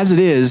separate. As it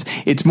is,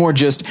 it's more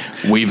just,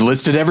 we've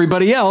listed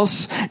everybody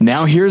else.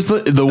 Now here's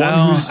the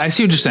one who's, I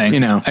see what you're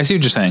saying. I see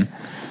what you're saying.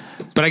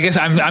 But I guess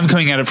I'm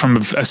coming at it from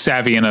a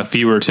savvy enough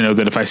viewer to know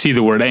that if I see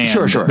the word and,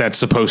 that's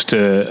supposed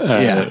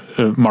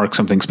to mark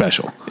something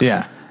special.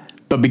 Yeah.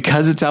 But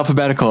because it's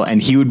alphabetical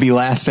and he would be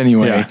last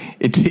anyway,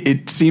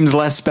 it seems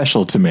less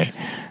special to me.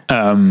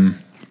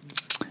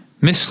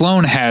 Miss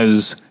Sloane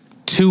has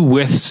 2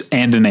 withs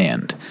and an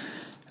and,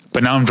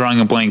 but now I'm drawing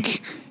a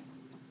blank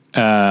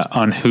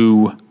on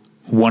who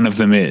one of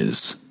them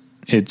is.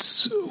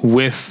 It's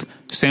with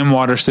Sam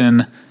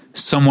Waterston,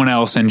 someone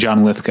else, and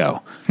John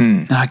Lithgow.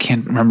 I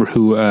can't remember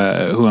who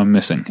I'm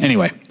missing.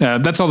 Anyway,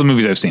 that's all the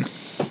movies I've seen.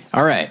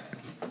 All right.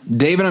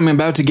 David, I'm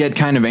about to get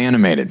kind of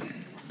animated,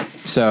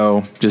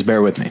 so just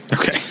bear with me.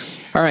 Okay.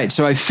 All right,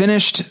 so I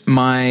finished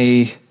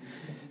my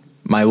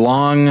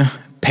long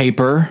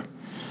paper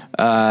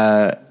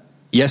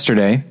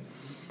yesterday,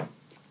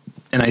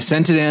 and I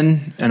sent it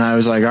in, and I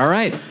was like, all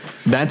right,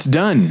 that's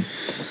done.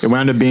 It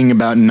wound up being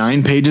about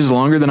 9 pages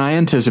longer than I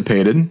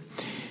anticipated.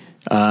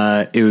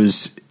 It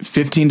was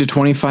 15 to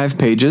 25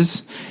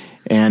 pages,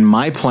 and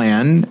my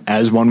plan,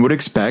 as one would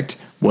expect,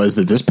 was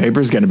that this paper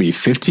is going to be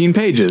 15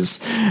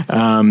 pages.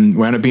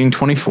 Wound up being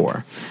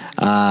 24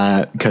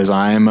 because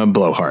I'm a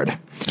blowhard.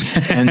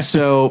 And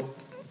so,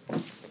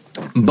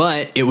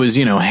 but it was,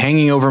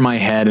 hanging over my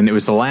head, and it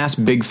was the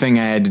last big thing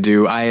I had to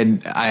do. I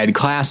had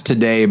class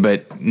today,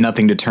 but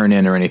nothing to turn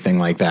in or anything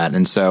like that.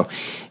 And so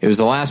it was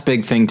the last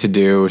big thing to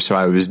do. So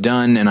I was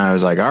done, and I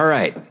was like, all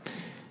right,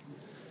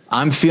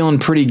 I'm feeling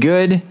pretty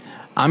good.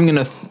 I'm going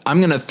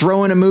to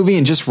throw in a movie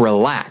and just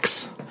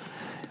relax.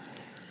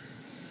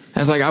 I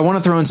was like, I want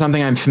to throw in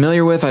something I'm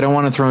familiar with. I don't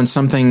want to throw in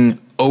something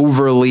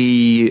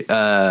overly,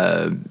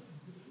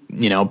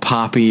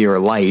 poppy or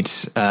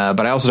light, but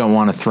I also don't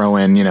want to throw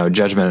in,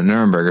 Judgment at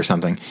Nuremberg or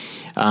something.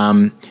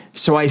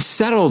 So I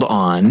settled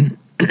on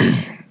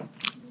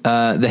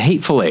The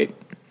Hateful Eight.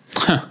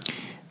 Huh.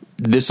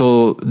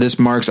 This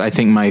marks, I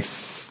think, my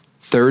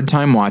third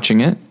time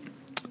watching it.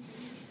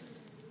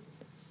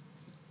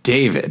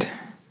 David,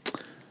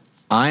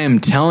 I am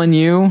telling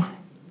you,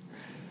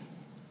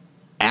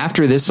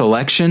 after this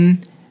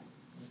election,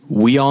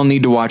 we all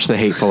need to watch The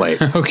Hateful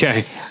Eight.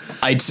 Okay.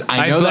 I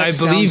know that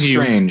sounds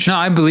strange. No,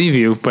 I believe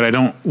you, but I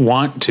don't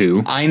want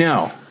to. I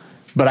know,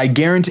 but I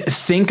guarantee.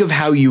 Think of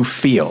how you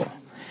feel.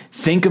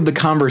 Think of the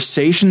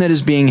conversation that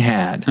is being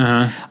had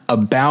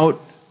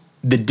about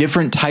the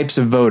different types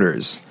of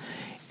voters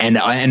and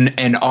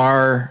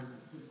our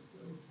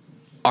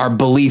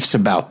beliefs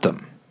about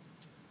them.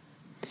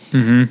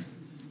 Mm-hmm.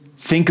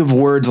 Think of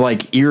words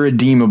like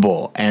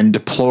irredeemable and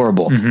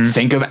deplorable. Mm-hmm.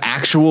 Think of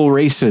actual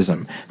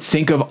racism.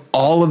 Think of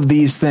all of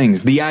these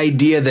things. The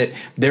idea that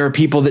there are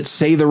people that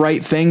say the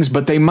right things,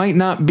 but they might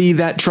not be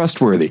that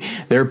trustworthy.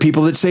 There are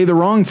people that say the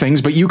wrong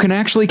things, but you can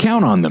actually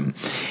count on them.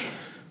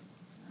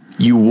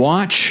 You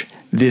watch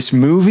this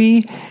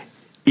movie,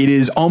 it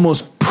is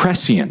almost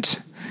prescient.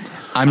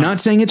 I'm not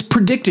saying it's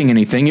predicting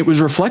anything. It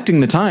was reflecting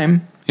the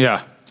time.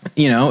 Yeah.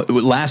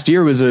 Last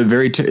year was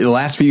the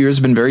last few years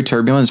have been very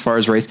turbulent as far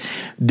as race.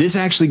 This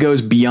actually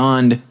goes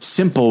beyond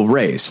simple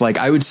race. Like,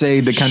 I would say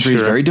the country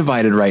is very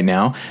divided right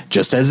now,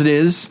 just as it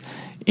is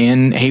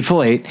in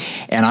Hateful Eight.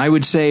 And I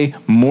would say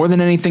more than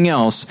anything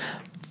else,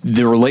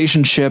 the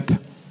relationship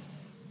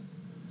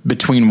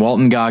between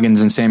Walton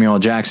Goggins and Samuel L.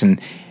 Jackson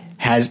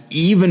has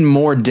even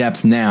more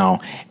depth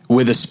now,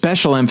 with a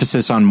special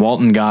emphasis on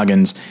Walton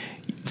Goggins.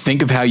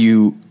 Think of how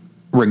you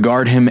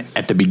regard him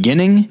at the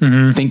beginning.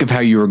 Mm-hmm. Think of how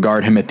you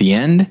regard him at the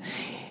end.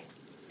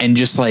 And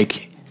just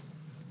like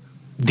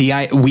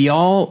we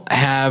all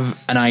have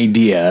an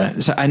idea.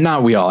 So,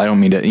 not we all, I don't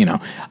mean to,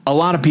 a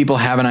lot of people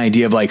have an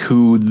idea of like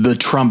who the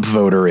Trump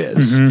voter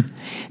is. Mm-hmm.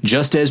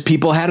 Just as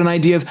people had an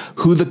idea of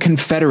who the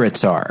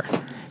Confederates are.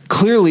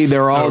 Clearly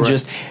they're all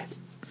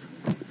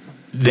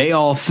they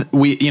all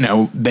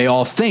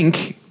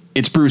think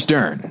it's Bruce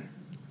Dern.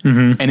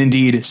 Mm-hmm. And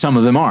indeed some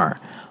of them are.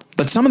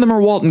 But some of them are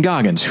Walton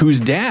Goggins, whose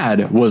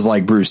dad was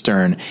like Bruce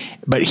Dern,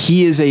 but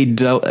he is a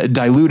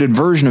diluted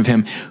version of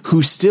him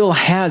who still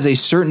has a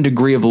certain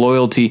degree of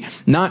loyalty,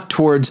 not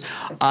towards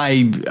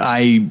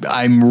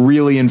I'm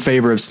really in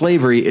favor of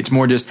slavery. It's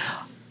more just,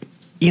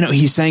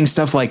 he's saying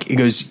stuff like, he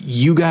goes,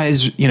 you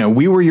guys,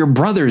 we were your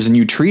brothers and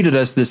you treated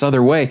us this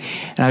other way.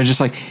 And I was just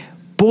like,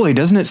 boy,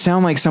 doesn't it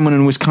sound like someone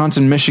in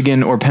Wisconsin,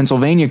 Michigan, or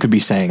Pennsylvania could be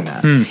saying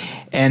that?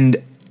 And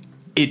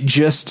it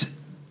just...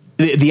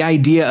 The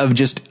idea of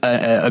just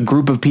a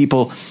group of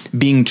people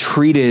being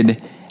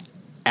treated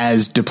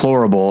as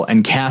deplorable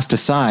and cast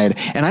aside.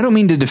 And I don't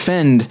mean to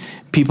defend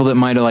people that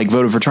might have like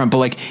voted for Trump, but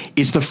like,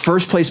 it's the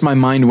first place my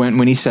mind went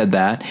when he said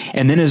that.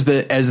 And then as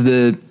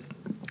the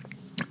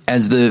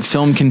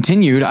film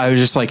continued, I was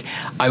just like,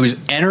 I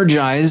was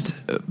energized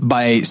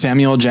by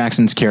Samuel L.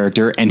 Jackson's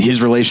character and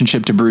his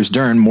relationship to Bruce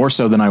Dern more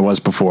so than I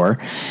was before.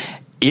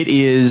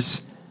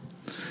 It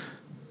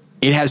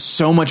has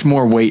so much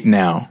more weight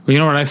now. Well, you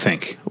know what I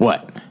think?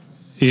 What?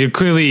 You're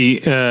clearly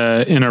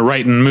in a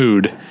writing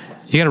mood.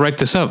 You got to write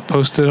this up.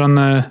 Post it on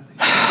the...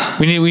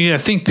 We need a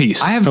think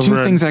piece. I have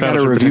 2 things I got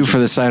to review for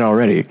the site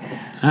already.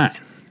 All right.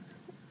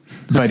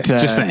 But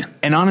just saying.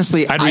 And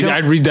honestly,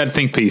 I'd read that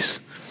think piece.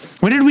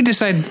 When did we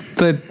decide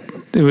that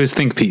it was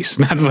think piece?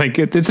 Not like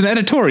it's an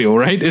editorial,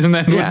 right? Isn't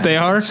that what they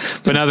are?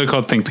 But now they're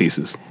called think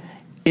pieces.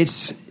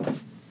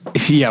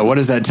 Yeah, what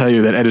does that tell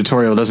you? That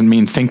editorial doesn't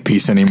mean think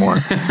piece anymore.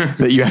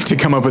 That you have to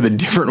come up with a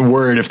different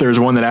word if there's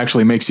one that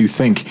actually makes you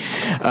think.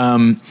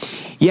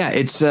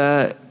 It's...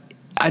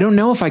 I don't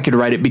know if I could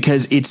write it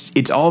because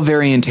it's all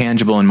very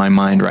intangible in my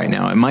mind right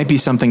now. It might be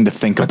something to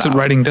think about. That's what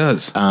writing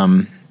does.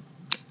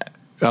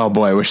 Oh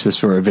boy, I wish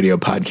this were a video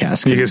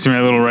podcast. You can see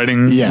my little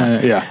writing.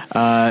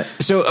 Yeah.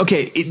 So,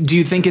 okay. Do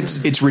you think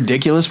it's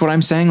ridiculous what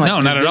I'm saying? Like, No,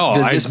 not at all.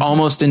 Does this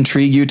almost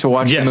intrigue you to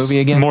watch the movie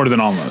again? More than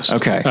almost.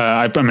 Okay.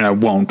 I mean, I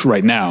won't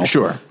right now.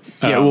 Sure.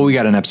 Yeah. Well, we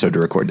got an episode to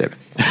record, David.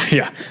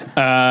 Yeah.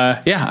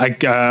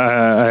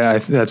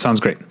 That sounds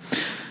great.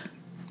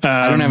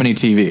 I don't have any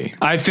TV.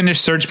 I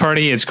finished Search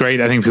Party. It's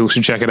great. I think people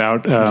should check it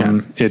out.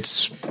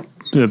 It's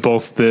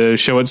both the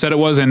show it said it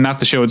was and not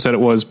the show it said it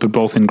was, but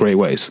both in great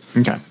ways.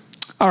 Okay.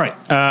 All right.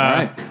 All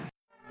right.